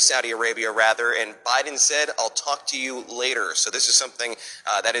looking into Saudi Arabia, rather? And Biden said, I'll talk to you later. So this is something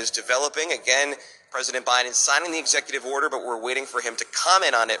that is developing. Again, President Biden signing the executive order, but we're waiting for him to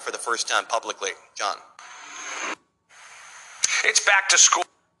comment on it for the first time publicly. John. It's back to school.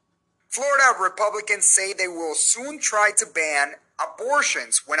 Florida Republicans say they will soon try to ban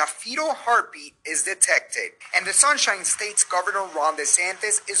abortions when a fetal heartbeat is detected. And the Sunshine State's Governor Ron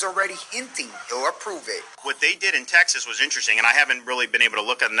DeSantis is already hinting he'll approve it. What they did in Texas was interesting, and I haven't really been able to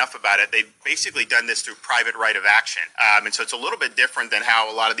look enough about it. They've basically done this through private right of action. And so it's a little bit different than how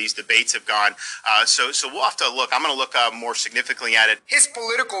a lot of these debates have gone. So we'll have to look. I'm going to look more significantly at it. His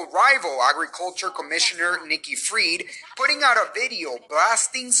political rival, Agriculture Commissioner Nikki Fried, putting out a video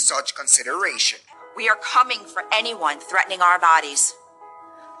blasting such consideration. We are coming for anyone threatening our bodies.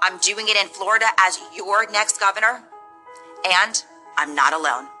 I'm doing it in Florida as your next governor, and I'm not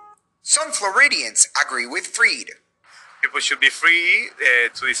alone. Some Floridians agree with Fried. People should be free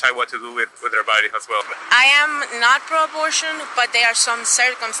to decide what to do with their body as well. I am not pro-abortion, but there are some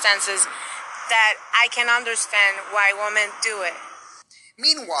circumstances that I can understand why women do it.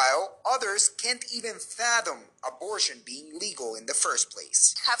 Meanwhile, others can't even fathom abortion being legal in the first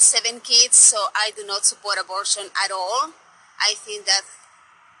place. I have 7 kids, so I do not support abortion at all. I think that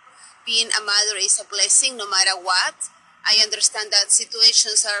being a mother is a blessing no matter what. I understand that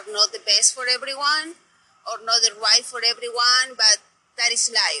situations are not the best for everyone or not the right for everyone, but that is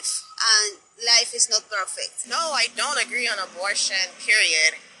life, and life is not perfect. No, I don't agree on abortion,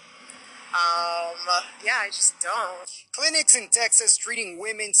 period. I just don't. Clinics in Texas treating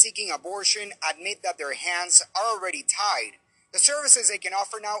women seeking abortion admit that their hands are already tied. The services they can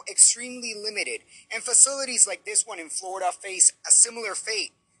offer now extremely limited, and facilities like this one in Florida face a similar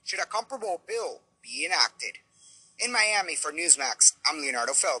fate should a comparable bill be enacted. In Miami for Newsmax, I'm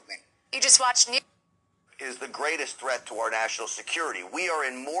Leonardo Feldman. You just watched news. Is the greatest threat to our national security. We are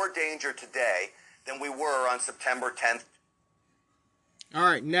in more danger today than we were on September 10th. All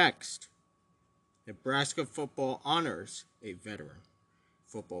right, next. Nebraska football honors a veteran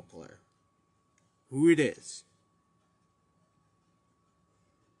football player. Who it is.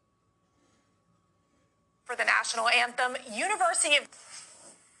 For the national anthem,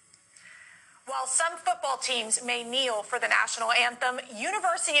 While some football teams may kneel for the national anthem,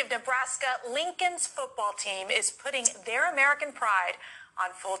 University of Nebraska Lincoln's football team is putting their American pride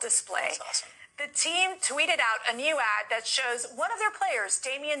on full display. That's awesome. The team tweeted out a new ad that shows one of their players,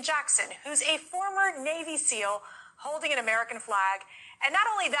 Damian Jackson, who's a former Navy SEAL, holding an American flag. And not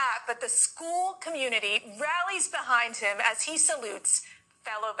only that, but the school community rallies behind him as he salutes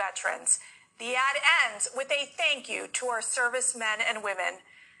fellow veterans. The ad ends with a thank you to our servicemen and women.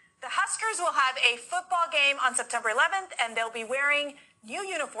 The Huskers will have a football game on September 11th, and they'll be wearing new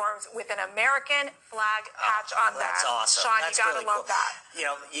uniforms with an American flag patch on them. That's awesome. Sean, That's you gotta really love cool. that. You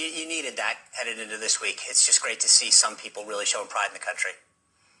know, you needed that headed into this week. It's just great to see some people really showing pride in the country.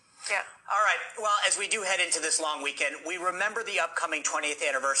 Yeah. All right. Well, as we do head into this long weekend, we remember the upcoming 20th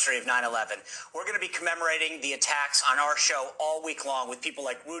anniversary of 9/11. We're going to be commemorating the attacks on our show all week long with people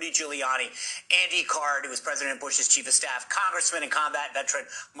like Rudy Giuliani, Andy Card, who was President Bush's chief of staff, Congressman and combat veteran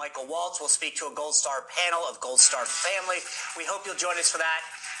Michael Waltz. We'll speak to a Gold Star panel of Gold Star family. We hope you'll join us for that.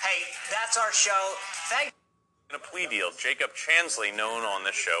 Hey, that's our show. Thank In a plea deal, Jacob Chansley, known on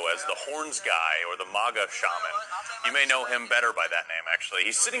this show as the Horns Guy or the MAGA Shaman. You may know him better by that name, actually.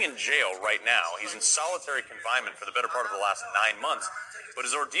 He's sitting in jail right now. He's in solitary confinement for the better part of the last 9 months. But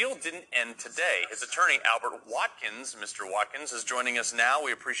his ordeal didn't end today. His attorney, Albert Watkins, Mr. Watkins, is joining us now.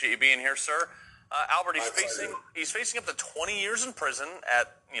 We appreciate you being here, sir. Albert, he's facing up to 20 years in prison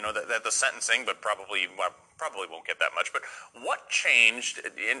at the sentencing, but probably won't get that much. But what changed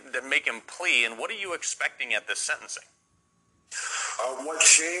to make him plea, and what are you expecting at this sentencing? What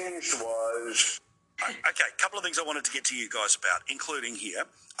changed was... Okay, a couple of things I wanted to get to you guys about, including here.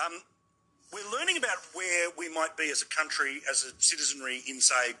 We're learning about where we might be as a country, as a citizenry in,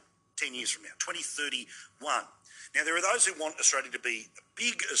 say, 10 years from now, 2031. Now, there are those who want Australia to be a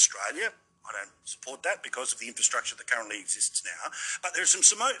big Australia. I don't support that because of the infrastructure that currently exists now. But there are some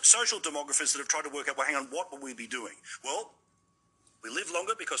social demographers that have tried to work out, well, hang on, what will we be doing? Well, we live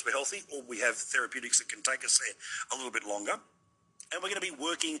longer because we're healthy, or we have therapeutics that can take us there a little bit longer. And we're going to be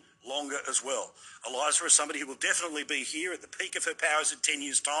working longer as well. Eliza is somebody who will definitely be here at the peak of her powers in 10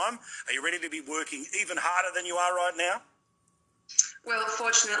 years' time. Are you ready to be working even harder than you are right now? Well,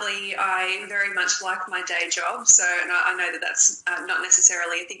 fortunately, I very much like my day job, so I know that that's not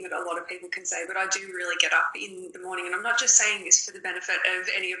necessarily a thing that a lot of people can say, but I do really get up in the morning, and I'm not just saying this for the benefit of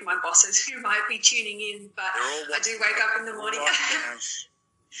any of my bosses who might be tuning in, but I do wake up in the morning.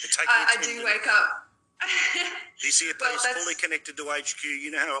 I do wake up. DCFP is fully connected to HQ. You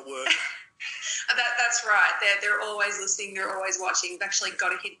know how it works. That's right. They're always listening. They're always watching. I've actually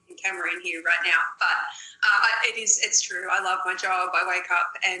got a hidden camera in here right now. But it's true. I love my job. I wake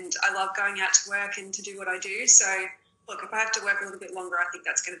up and I love going out to work and to do what I do. So, look, if I have to work a little bit longer, I think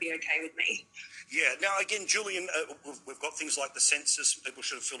that's going to be okay with me. Yeah. Now, again, Julian, we've got things like the census. People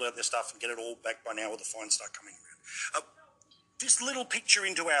should have filled out their stuff and get it all back by now with the fines start coming around. This little picture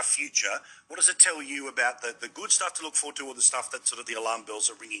into our future, what does it tell you about the good stuff to look forward to, or the stuff that sort of the alarm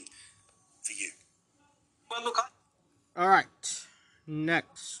bells are ringing for you? Well, look, all right.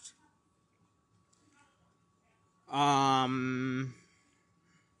 Next.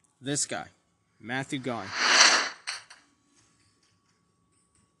 This guy, Matthew Guy.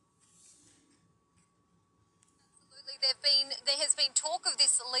 There has been talk of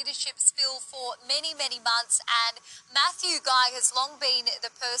this leadership spill for many, many months, and Matthew Guy has long been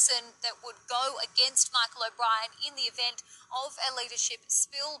the person that would go against Michael O'Brien in the event of a leadership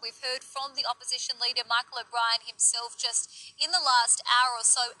spill. We've heard from the opposition leader, Michael O'Brien himself, just in the last hour or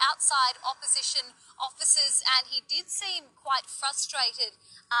so outside opposition offices, and he did seem quite frustrated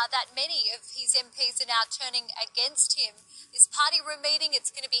that many of his MPs are now turning against him. This party room meeting,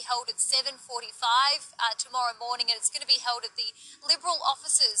 it's going to be held at 7:45 tomorrow morning, and it's going to be held at the Liberal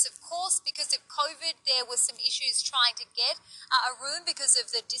offices. Of course, because of COVID, there were some issues trying to get a room because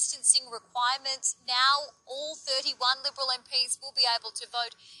of the distancing requirements. Now, all 31 Liberal MPs will be able to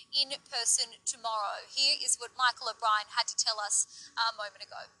vote in person tomorrow. Here is what Michael O'Brien had to tell us a moment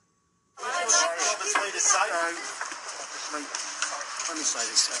ago. Let me say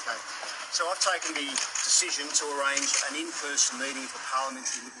this, okay. So I've taken the decision to arrange an in-person meeting of the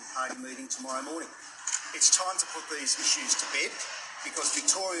Parliamentary Liberal Party meeting tomorrow morning. It's time to put these issues to bed, because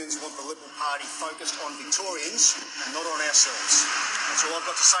Victorians want the Liberal Party focused on Victorians and not on ourselves. That's all I've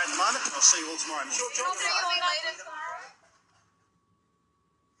got to say at the moment. I'll see you all tomorrow morning.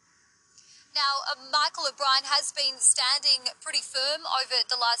 Now, Michael O'Brien has been standing pretty firm over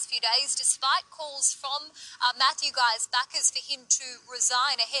the last few days, despite calls from Matthew Guy's backers for him to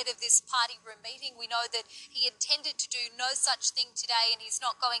resign ahead of this party room meeting. We know that he intended to do no such thing today, and he's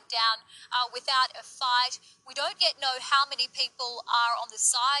not going down without a fight. We don't yet know how many people are on the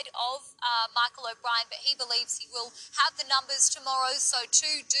side of Michael O'Brien, but he believes he will have the numbers tomorrow. So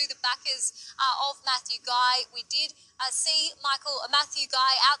too do the backers of Matthew Guy. We did see Matthew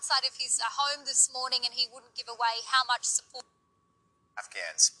Guy outside of his home this morning, and he wouldn't give away how much support.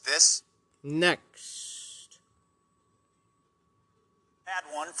 Afghans. This next. Bad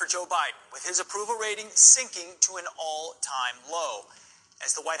one for Joe Biden, with his approval rating sinking to an all-time low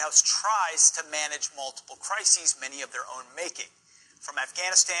as the White House tries to manage multiple crises, many of their own making, from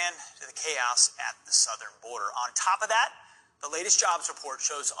Afghanistan to the chaos at the southern border. On top of that, The latest jobs report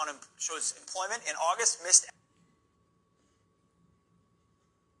shows employment in August missed.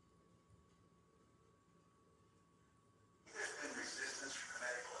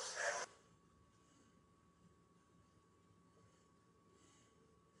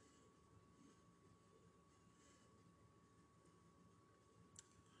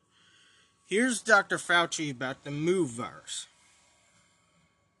 Here's Dr. Fauci about the Mu virus.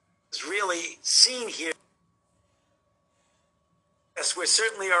 It's really seen here. Yes, we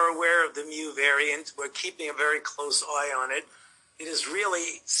certainly are aware of the Mu variant. We're keeping a very close eye on it. It is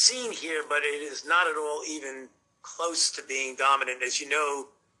really seen here, but it is not at all even close to being dominant. As you know,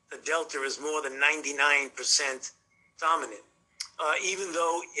 the Delta is more than 99% dominant. Even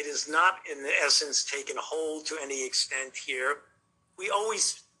though it is not, in essence, taken hold to any extent here, we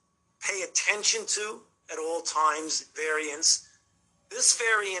always pay attention to, at all times, variants. This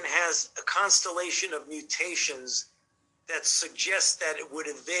variant has a constellation of mutations that suggest that it would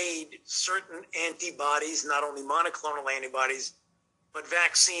evade certain antibodies, not only monoclonal antibodies, but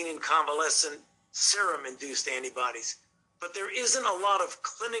vaccine and convalescent serum-induced antibodies. But there isn't a lot of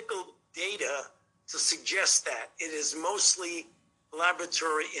clinical data to suggest that. It is mostly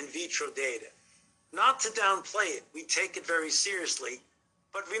laboratory in vitro data. Not to downplay it, we take it very seriously.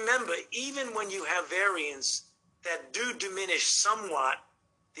 But remember, even when you have variants that do diminish somewhat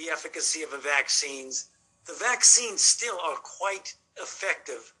the efficacy of the vaccines still are quite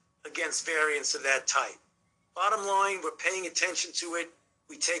effective against variants of that type. Bottom line, we're paying attention to it.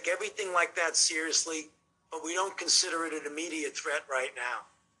 We take everything like that seriously, but we don't consider it an immediate threat right now.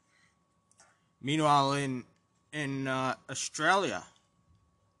 Meanwhile, in Australia,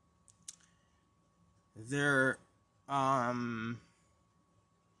 they're in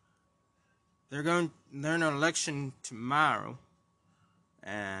an election tomorrow,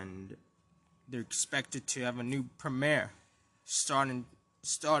 and they're expected to have a new premier starting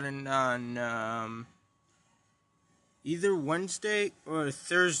on either Wednesday or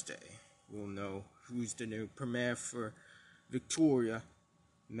Thursday. We'll know who's the new premier for Victoria,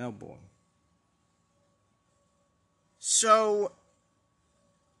 Melbourne. So,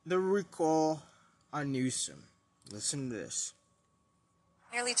 the recall on Newsom. Listen to this.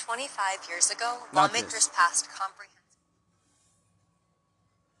 Nearly 25 years ago, Not lawmakers this. passed comprehensive.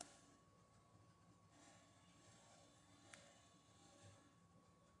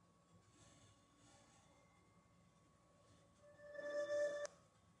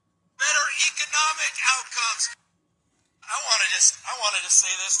 Better economic outcomes. I wanted to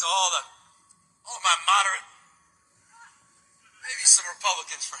say this to all my moderate, maybe some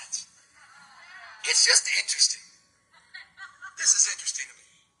Republican friends. It's just interesting. This is interesting to me.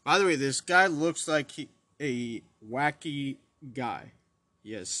 By the way, this guy looks like a wacky guy.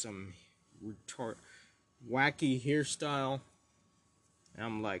 He has some wacky hairstyle. And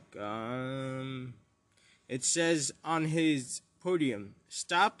I'm like, it says on his podium,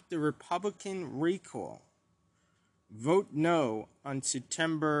 stop the Republican recall. Vote no on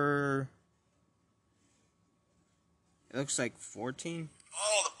September, it looks like 14.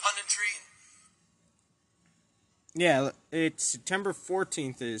 Oh, the punditry. Yeah, it's September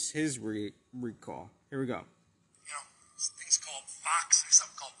 14th is his recall. Here we go. You know, things called Fox, there's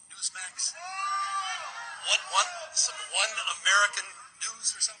something called Newsmax. One American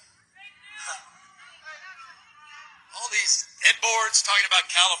News or something. All these headboards talking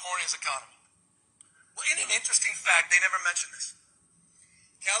about California's economy. Well, in an interesting fact, they never mentioned this.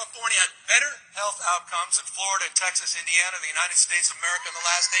 California had better health outcomes than Florida, Texas, Indiana, the United States of America in the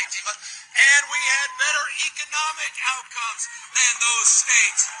last 18 months. And we had better economic outcomes than those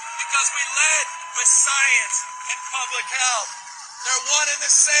states because we led with science and public health. They're one and the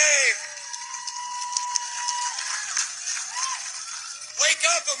same. Wake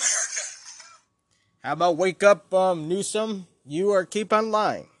up, America. How about wake up, Newsom? You keep on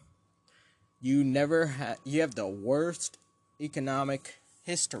lying. You have the worst economic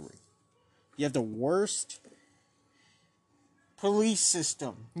history. You have the worst police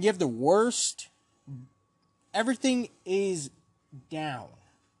system. You have the worst. Everything is down.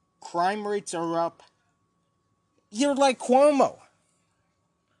 Crime rates are up. You're like Cuomo.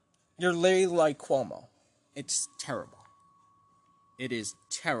 You're literally like Cuomo. It's terrible. It is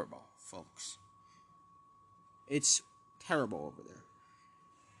terrible, folks. It's terrible over there.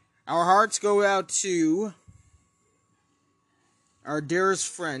 Our hearts go out to our dearest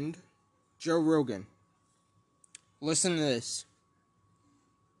friend, Joe Rogan. Listen to this.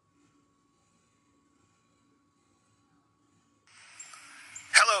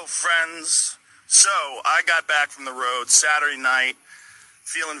 Hello, friends. So, I got back from the road Saturday night.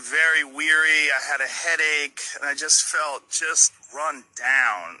 feeling very weary. I had a headache, and I just felt just run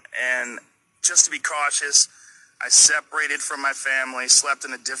down. And just to be cautious, I separated from my family, slept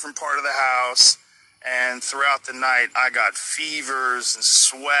in a different part of the house, and throughout the night, I got fevers and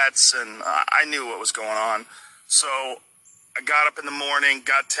sweats, and I knew what was going on. So I got up in the morning,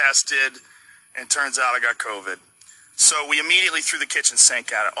 got tested, and turns out I got COVID. So we immediately threw the kitchen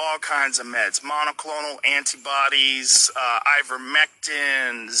sink at it, all kinds of meds, monoclonal antibodies,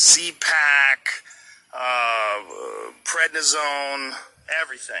 ivermectin, Z-Pak, prednisone,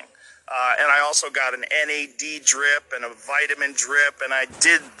 everything. And I also got an NAD drip and a vitamin drip, and I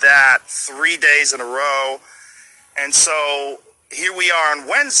did that 3 days in a row. And so here we are on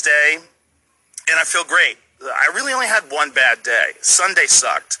Wednesday, and I feel great. I really only had one bad day. Sunday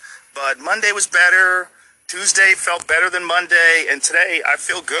sucked, but Monday was better. Tuesday felt better than Monday, and today I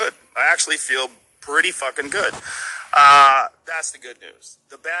feel good. I actually feel pretty fucking good. That's the good news.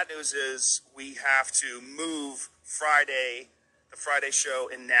 The bad news is we have to move the Friday show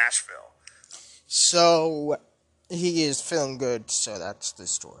in Nashville. So he is feeling good, so that's the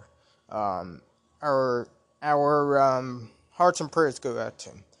story. Our hearts and prayers go out to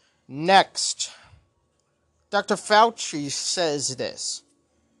him. Next, Dr. Fauci says this.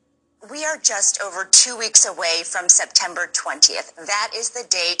 We are just over 2 weeks away from September 20th. That is the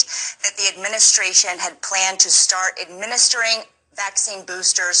date that the administration had planned to start administering vaccine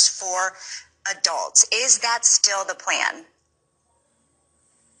boosters for adults. Is that still the plan?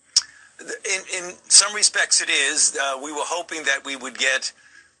 In some respects, it is. We were hoping that we would get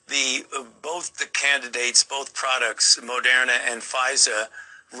both the candidates, both products, Moderna and Pfizer,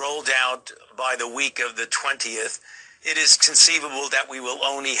 rolled out by the week of the 20th. It is conceivable that we will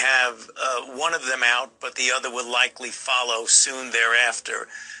only have one of them out, but the other will likely follow soon thereafter.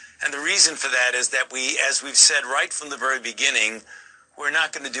 And the reason for that is that we, as we've said right from the very beginning, we're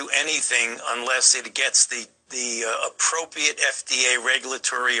not going to do anything unless it gets the appropriate FDA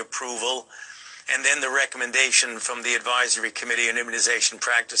regulatory approval and then the recommendation from the Advisory Committee on Immunization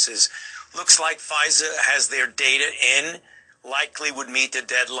Practices. Looks like Pfizer has their data in, likely would meet the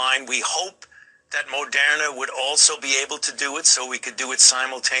deadline. We hope that Moderna would also be able to do it so we could do it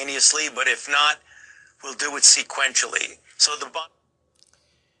simultaneously, but if not, we'll do it sequentially. So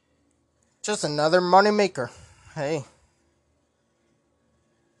just another moneymaker. Hey.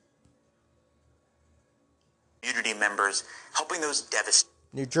 Community members, helping those devastated.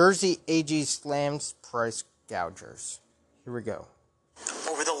 New Jersey AG slams price gougers. Here we go.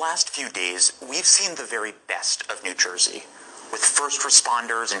 Over the last few days, we've seen the very best of New Jersey, with first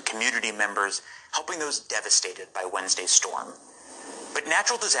responders and community members helping those devastated by Wednesday's storm. But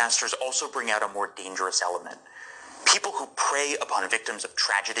natural disasters also bring out a more dangerous element. People who prey upon victims of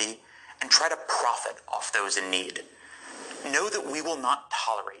tragedy and try to profit off those in need. Know that we will not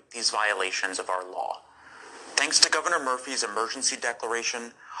tolerate these violations of our law. Thanks to Governor Murphy's emergency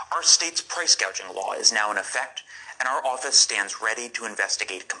declaration, our state's price gouging law is now in effect, and our office stands ready to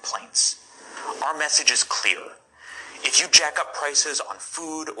investigate complaints. Our message is clear. If you jack up prices on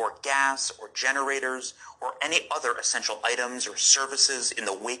food or gas or generators or any other essential items or services in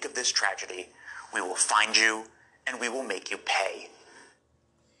the wake of this tragedy, we will find you and we will make you pay.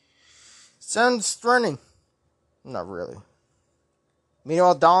 Sounds threatening. Not really.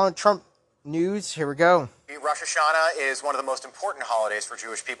 Meanwhile, Donald Trump news. Here we go. Rosh Hashanah is one of the most important holidays for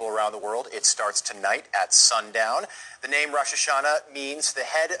Jewish people around the world. It starts tonight at sundown. The name Rosh Hashanah means the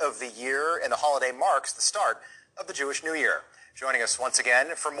head of the year, and the holiday marks the start of the Jewish New Year. Joining us once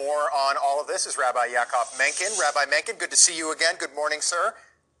again for more on all of this is Rabbi Yaakov Menken. Rabbi Menken, good to see you again. Good morning, sir.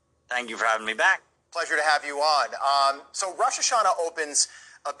 Thank you for having me back. Pleasure to have you on. So Rosh Hashanah opens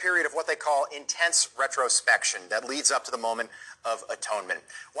a period of what they call intense retrospection that leads up to the moment of atonement.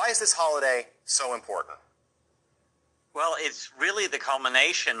 Why is this holiday so important? Well, it's really the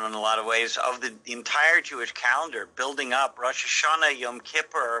culmination in a lot of ways of the entire Jewish calendar, building up Rosh Hashanah, Yom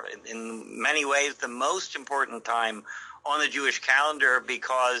Kippur, in many ways the most important time on the Jewish calendar,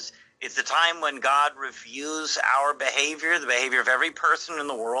 because it's the time when God reviews our behavior, the behavior of every person in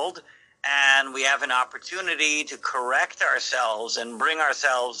the world, and we have an opportunity to correct ourselves and bring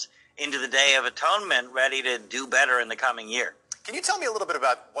ourselves into the Day of Atonement ready to do better in the coming year. Can you tell me a little bit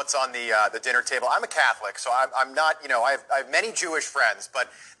about what's on the dinner table? I'm a Catholic, so I'm not, I have many Jewish friends,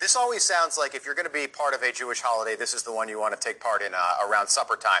 but this always sounds like if you're going to be part of a Jewish holiday, this is the one you want to take part in around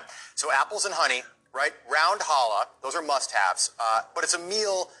supper time. So apples and honey, right? Round challah, those are must-haves, but it's a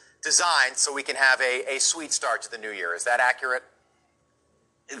meal designed so we can have a sweet start to the new year. Is that accurate?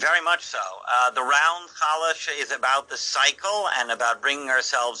 Very much so. The round challah is about the cycle and about bringing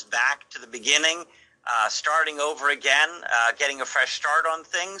ourselves back to the beginning. starting over again, getting a fresh start on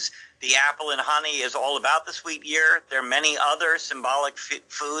things. The apple and honey is all about the sweet year. There are many other symbolic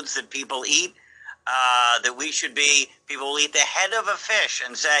foods that people eat. That we should be, people will eat the head of a fish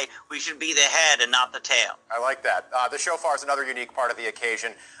and say we should be the head and not the tail. I like that. The shofar is another unique part of the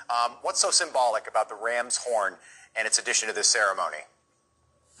occasion. What's so symbolic about the ram's horn and its addition to this ceremony?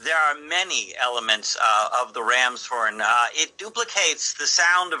 There are many elements of the ram's horn. It duplicates the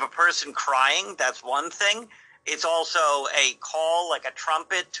sound of a person crying. That's one thing. It's also a call, like a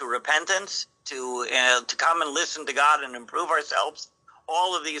trumpet, to repentance, to come and listen to God and improve ourselves.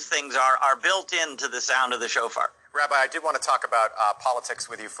 All of these things are built into the sound of the shofar. Rabbi, I did want to talk about politics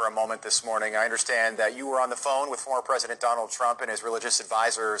with you for a moment this morning. I understand that you were on the phone with former President Donald Trump and his religious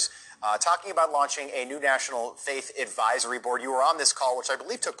advisors talking about launching a new National Faith Advisory Board. You were on this call, which I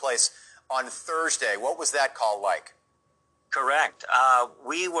believe took place on Thursday. What was that call like? Correct.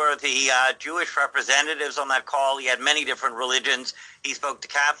 We were the Jewish representatives on that call. He had many different religions. He spoke to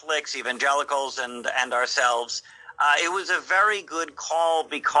Catholics, evangelicals, and ourselves. It was a very good call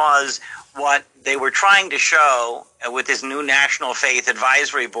because what they were trying to show with this new National Faith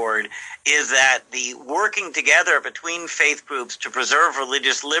Advisory Board is that the working together between faith groups to preserve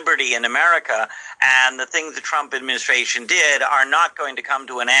religious liberty in America and the things the Trump administration did are not going to come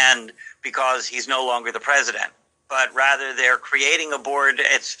to an end because he's no longer the president. But rather they're creating a board.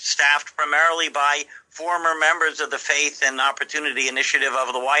 It's staffed primarily by former members of the Faith and Opportunity Initiative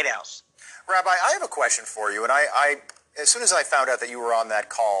of the White House. Rabbi, I have a question for you, and I as soon as I found out that you were on that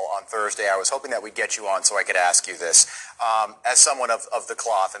call on Thursday, I was hoping that we'd get you on so I could ask you this. As someone of the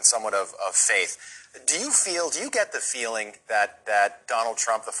cloth and someone of faith, do you get the feeling that Donald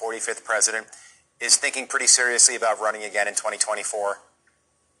Trump, the 45th president, is thinking pretty seriously about running again in 2024?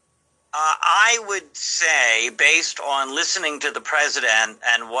 I would say, based on listening to the president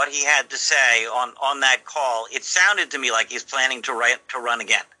and what he had to say on that call, it sounded to me like he's planning to run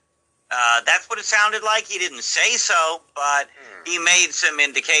again. That's what it sounded like. He didn't say so, but he made some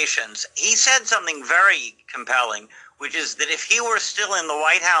indications. He said something very compelling, which is that if he were still in the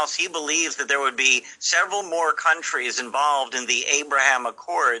White House, he believes that there would be several more countries involved in the Abraham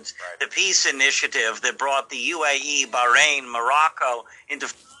Accords, the peace initiative that brought the UAE, Bahrain, Morocco into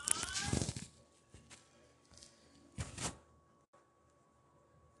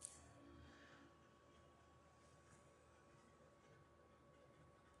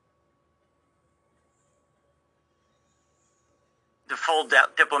full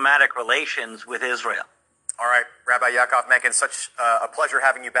diplomatic relations with Israel. All right, Rabbi Yaakov Menken, such a pleasure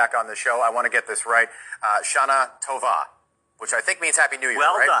having you back on the show. I want to get this right. Shana Tova, which I think means Happy New Year,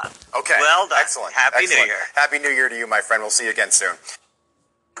 well right? Well done. Okay. Well done. Excellent. Happy Excellent. New Year. Happy New Year to you, my friend. We'll see you again soon.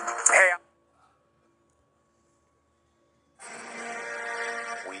 Hey.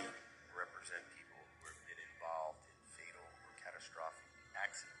 We represent people who have been involved in fatal or catastrophic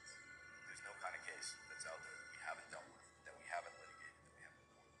accidents. There's no kind of case that's out there that we haven't dealt with, that we haven't litigated, that we haven't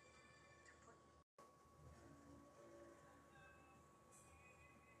won.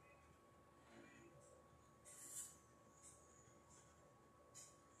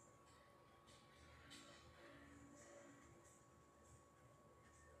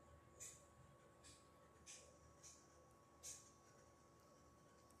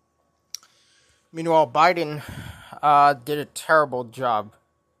 Meanwhile, Biden did a terrible job.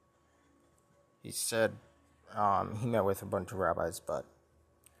 He said he met with a bunch of rabbis, but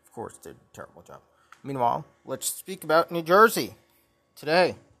of course did a terrible job. Meanwhile, let's speak about New Jersey.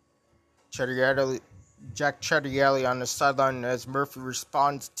 Today, Jack Ciattarelli on the sideline as Murphy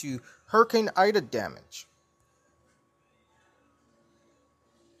responds to Hurricane Ida damage.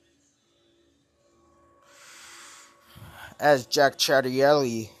 As Jack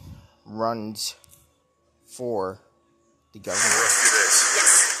Ciattarelli runs for the government.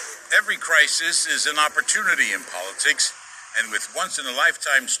 Every crisis is an opportunity in politics, and with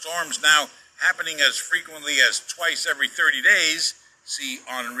once-in-a-lifetime storms now happening as frequently as twice every 30 days, see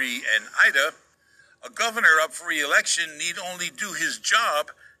Henri and Ida, a governor up for re-election need only do his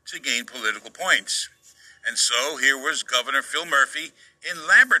job to gain political points. And so here was Governor Phil Murphy in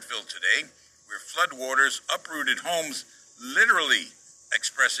Lambertville today, where floodwaters uprooted homes, literally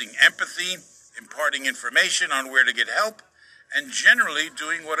expressing empathy, imparting information on where to get help, and generally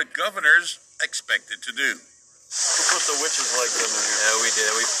doing what a governor's expected to do. Who put the witch's legs in there? Yeah, we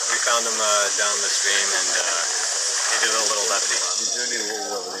did. We found them down the stream, and they did a little lefty. You do need a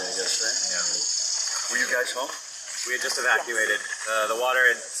little levity, I guess, right? Yeah. Were you guys home? We had just evacuated. The water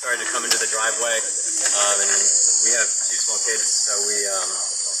had started to come into the driveway, and we have two small kids, so we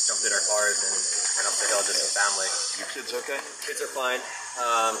jumped in our cars and went up the hill, just some family. Your kids okay? Kids are fine.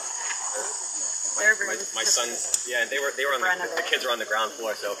 my sons, yeah, they were on the kids are on the ground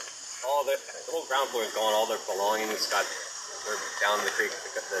floor, so all the whole ground floor is gone. All their belongings they're down the creek,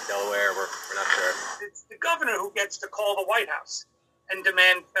 the Delaware. We're not sure. It's the governor who gets to call the White House and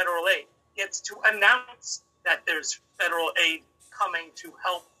demand federal aid. Gets to announce that there's federal aid coming to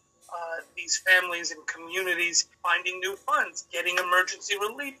help these families and communities, finding new funds, getting emergency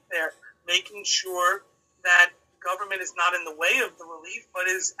relief there, making sure that government is not in the way of the relief, but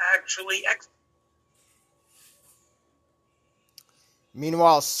is actually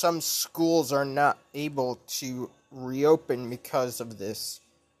Meanwhile, some schools are not able to reopen because of this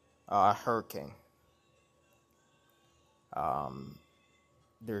hurricane.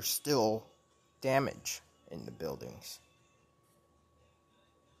 There's still damage in the buildings.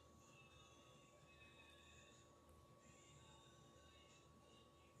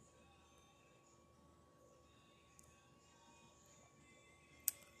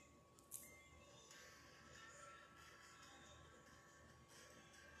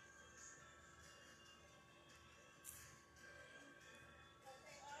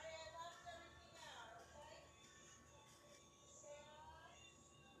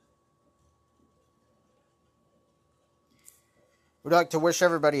 We'd like to wish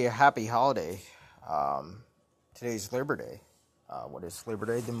everybody a happy holiday. Today's Labor Day. What is Labor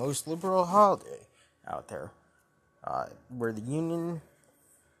Day? The most liberal holiday out there. Where the union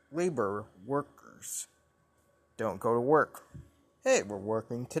labor workers don't go to work. Hey, we're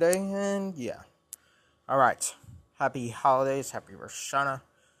working today, and yeah. Alright. Happy holidays. Happy Rosh Hashanah.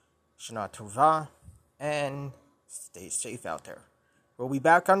 Shana Tova. And stay safe out there. We'll be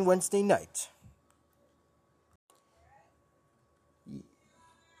back on Wednesday night.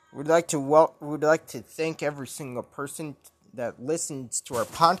 We'd like to thank every single person that listens to our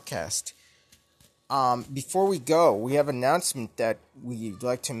podcast. Before we go, we have an announcement that we'd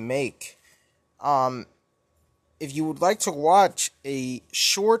like to make. If you would like to watch a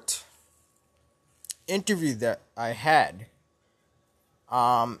short interview that I had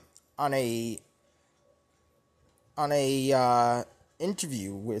on a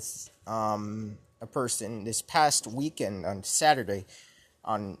interview with a person this past weekend on Saturday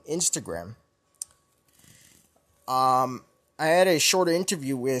on Instagram, I had a short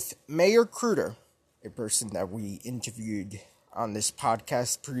interview with Mayor Kruder, a person that we interviewed on this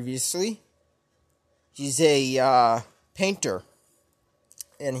podcast previously. He's a painter,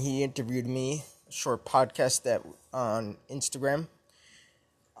 and he interviewed me, a short podcast that on Instagram.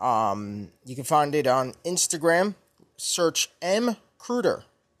 You can find it on Instagram. Search M Kruder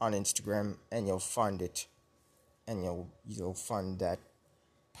on Instagram, and you'll find it, and you'll find that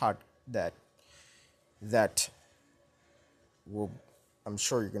I'm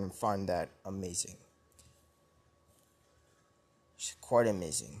sure you're going to find that amazing. It's quite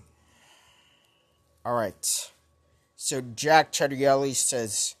amazing. Alright. So Jack Chatterelli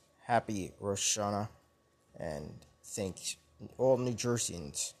says happy Rosh Hashanah and thanks all New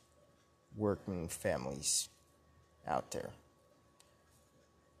Jerseyans, working families out there.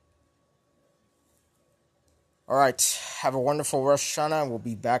 Alright, have a wonderful Rosh Hashanah. We'll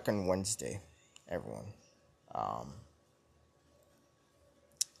be back on Wednesday, everyone.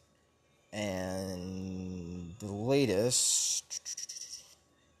 And the latest...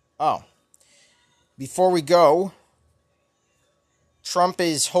 before we go, Trump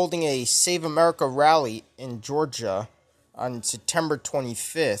is holding a Save America rally in Georgia on September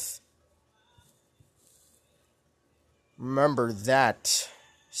 25th. Remember that.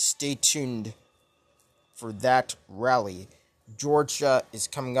 Stay tuned for that rally. Georgia is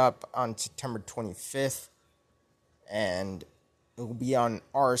coming up on September 25th, and it will be on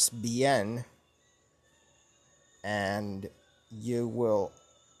RSBN, and you will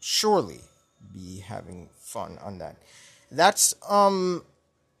surely be having fun on that. That's,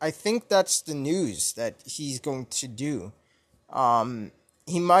 I think that's the news that he's going to do.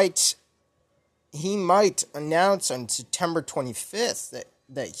 He might announce on September 25th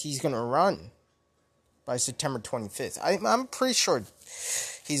that he's going to run by September 25th. I'm pretty sure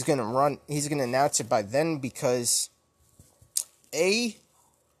he's going to announce it by then because he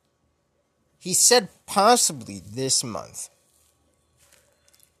said possibly this month.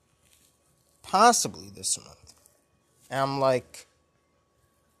 And I'm like,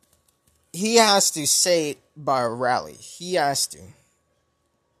 he has to say it by a rally. He has to.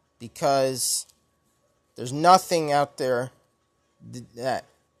 Because there's nothing out there that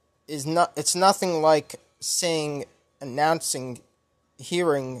is not, it's nothing like hearing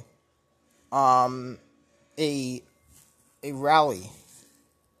a rally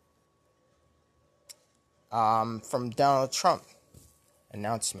from Donald Trump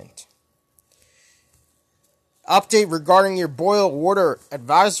announcement. update regarding your boil water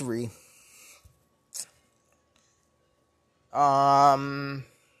advisory.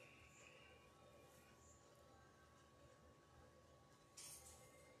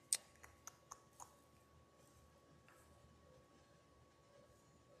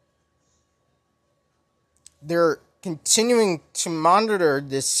 They're continuing to monitor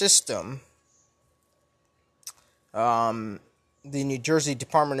this system. The New Jersey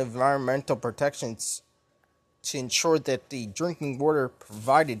Department of Environmental Protection, to ensure that the drinking water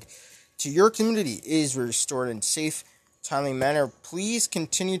provided to your community is restored in safe, timely manner. Please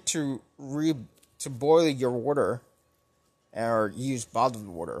continue to boil your water or use bottled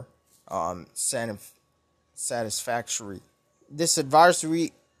water satisfactory. This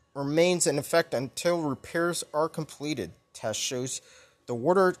advisory remains in effect until repairs are completed. Test shows the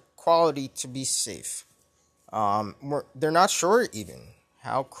water quality to be safe. They're not sure even.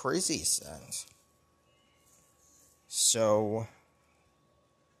 How crazy is that? So,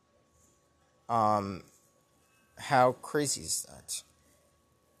 how crazy is that?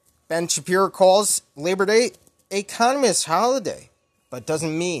 Ben Shapiro calls Labor Day a communist holiday, but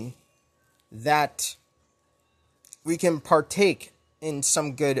doesn't mean that we can partake in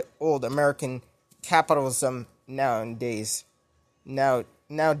some good old American capitalism nowadays. Now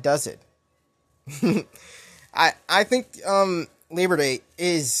does it? I think Labor Day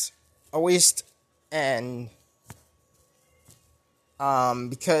is a waste, and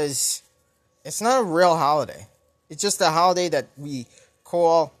because it's not a real holiday. It's just a holiday that we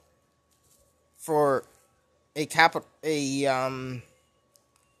call for a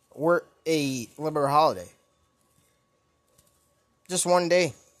liberal holiday. Just one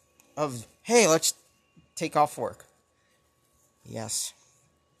day of, hey, let's take off work. Yes.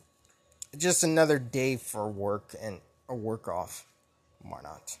 Just another day for work and a work off. Why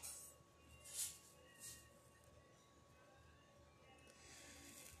not?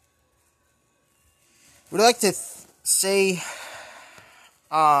 Would like to say,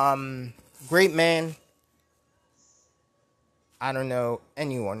 great man. I don't know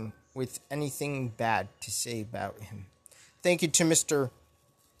anyone with anything bad to say about him. Thank you to Mr.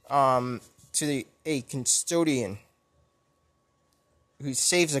 A custodian who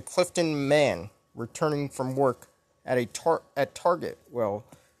saves a Clifton man returning from work at Target while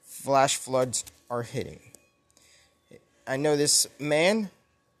flash floods are hitting. I know this man.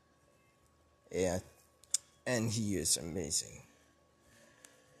 Yeah. And he is amazing.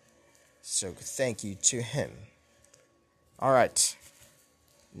 So thank you to him. Alright.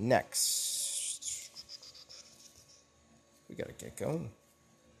 Next. We gotta get going.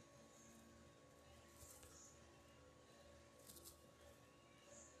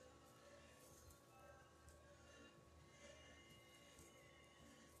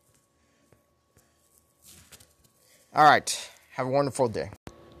 Alright. Have a wonderful day.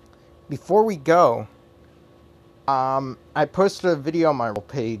 Before we go, I posted a video on my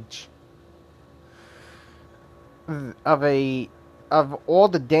page of all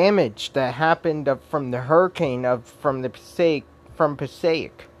the damage that happened from the hurricane from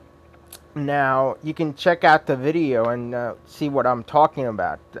Passaic. Now you can check out the video and see what I'm talking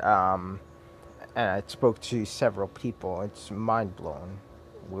about. And I spoke to several people. It's mind blowing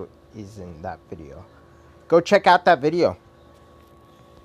what is in that video. Go check out that video.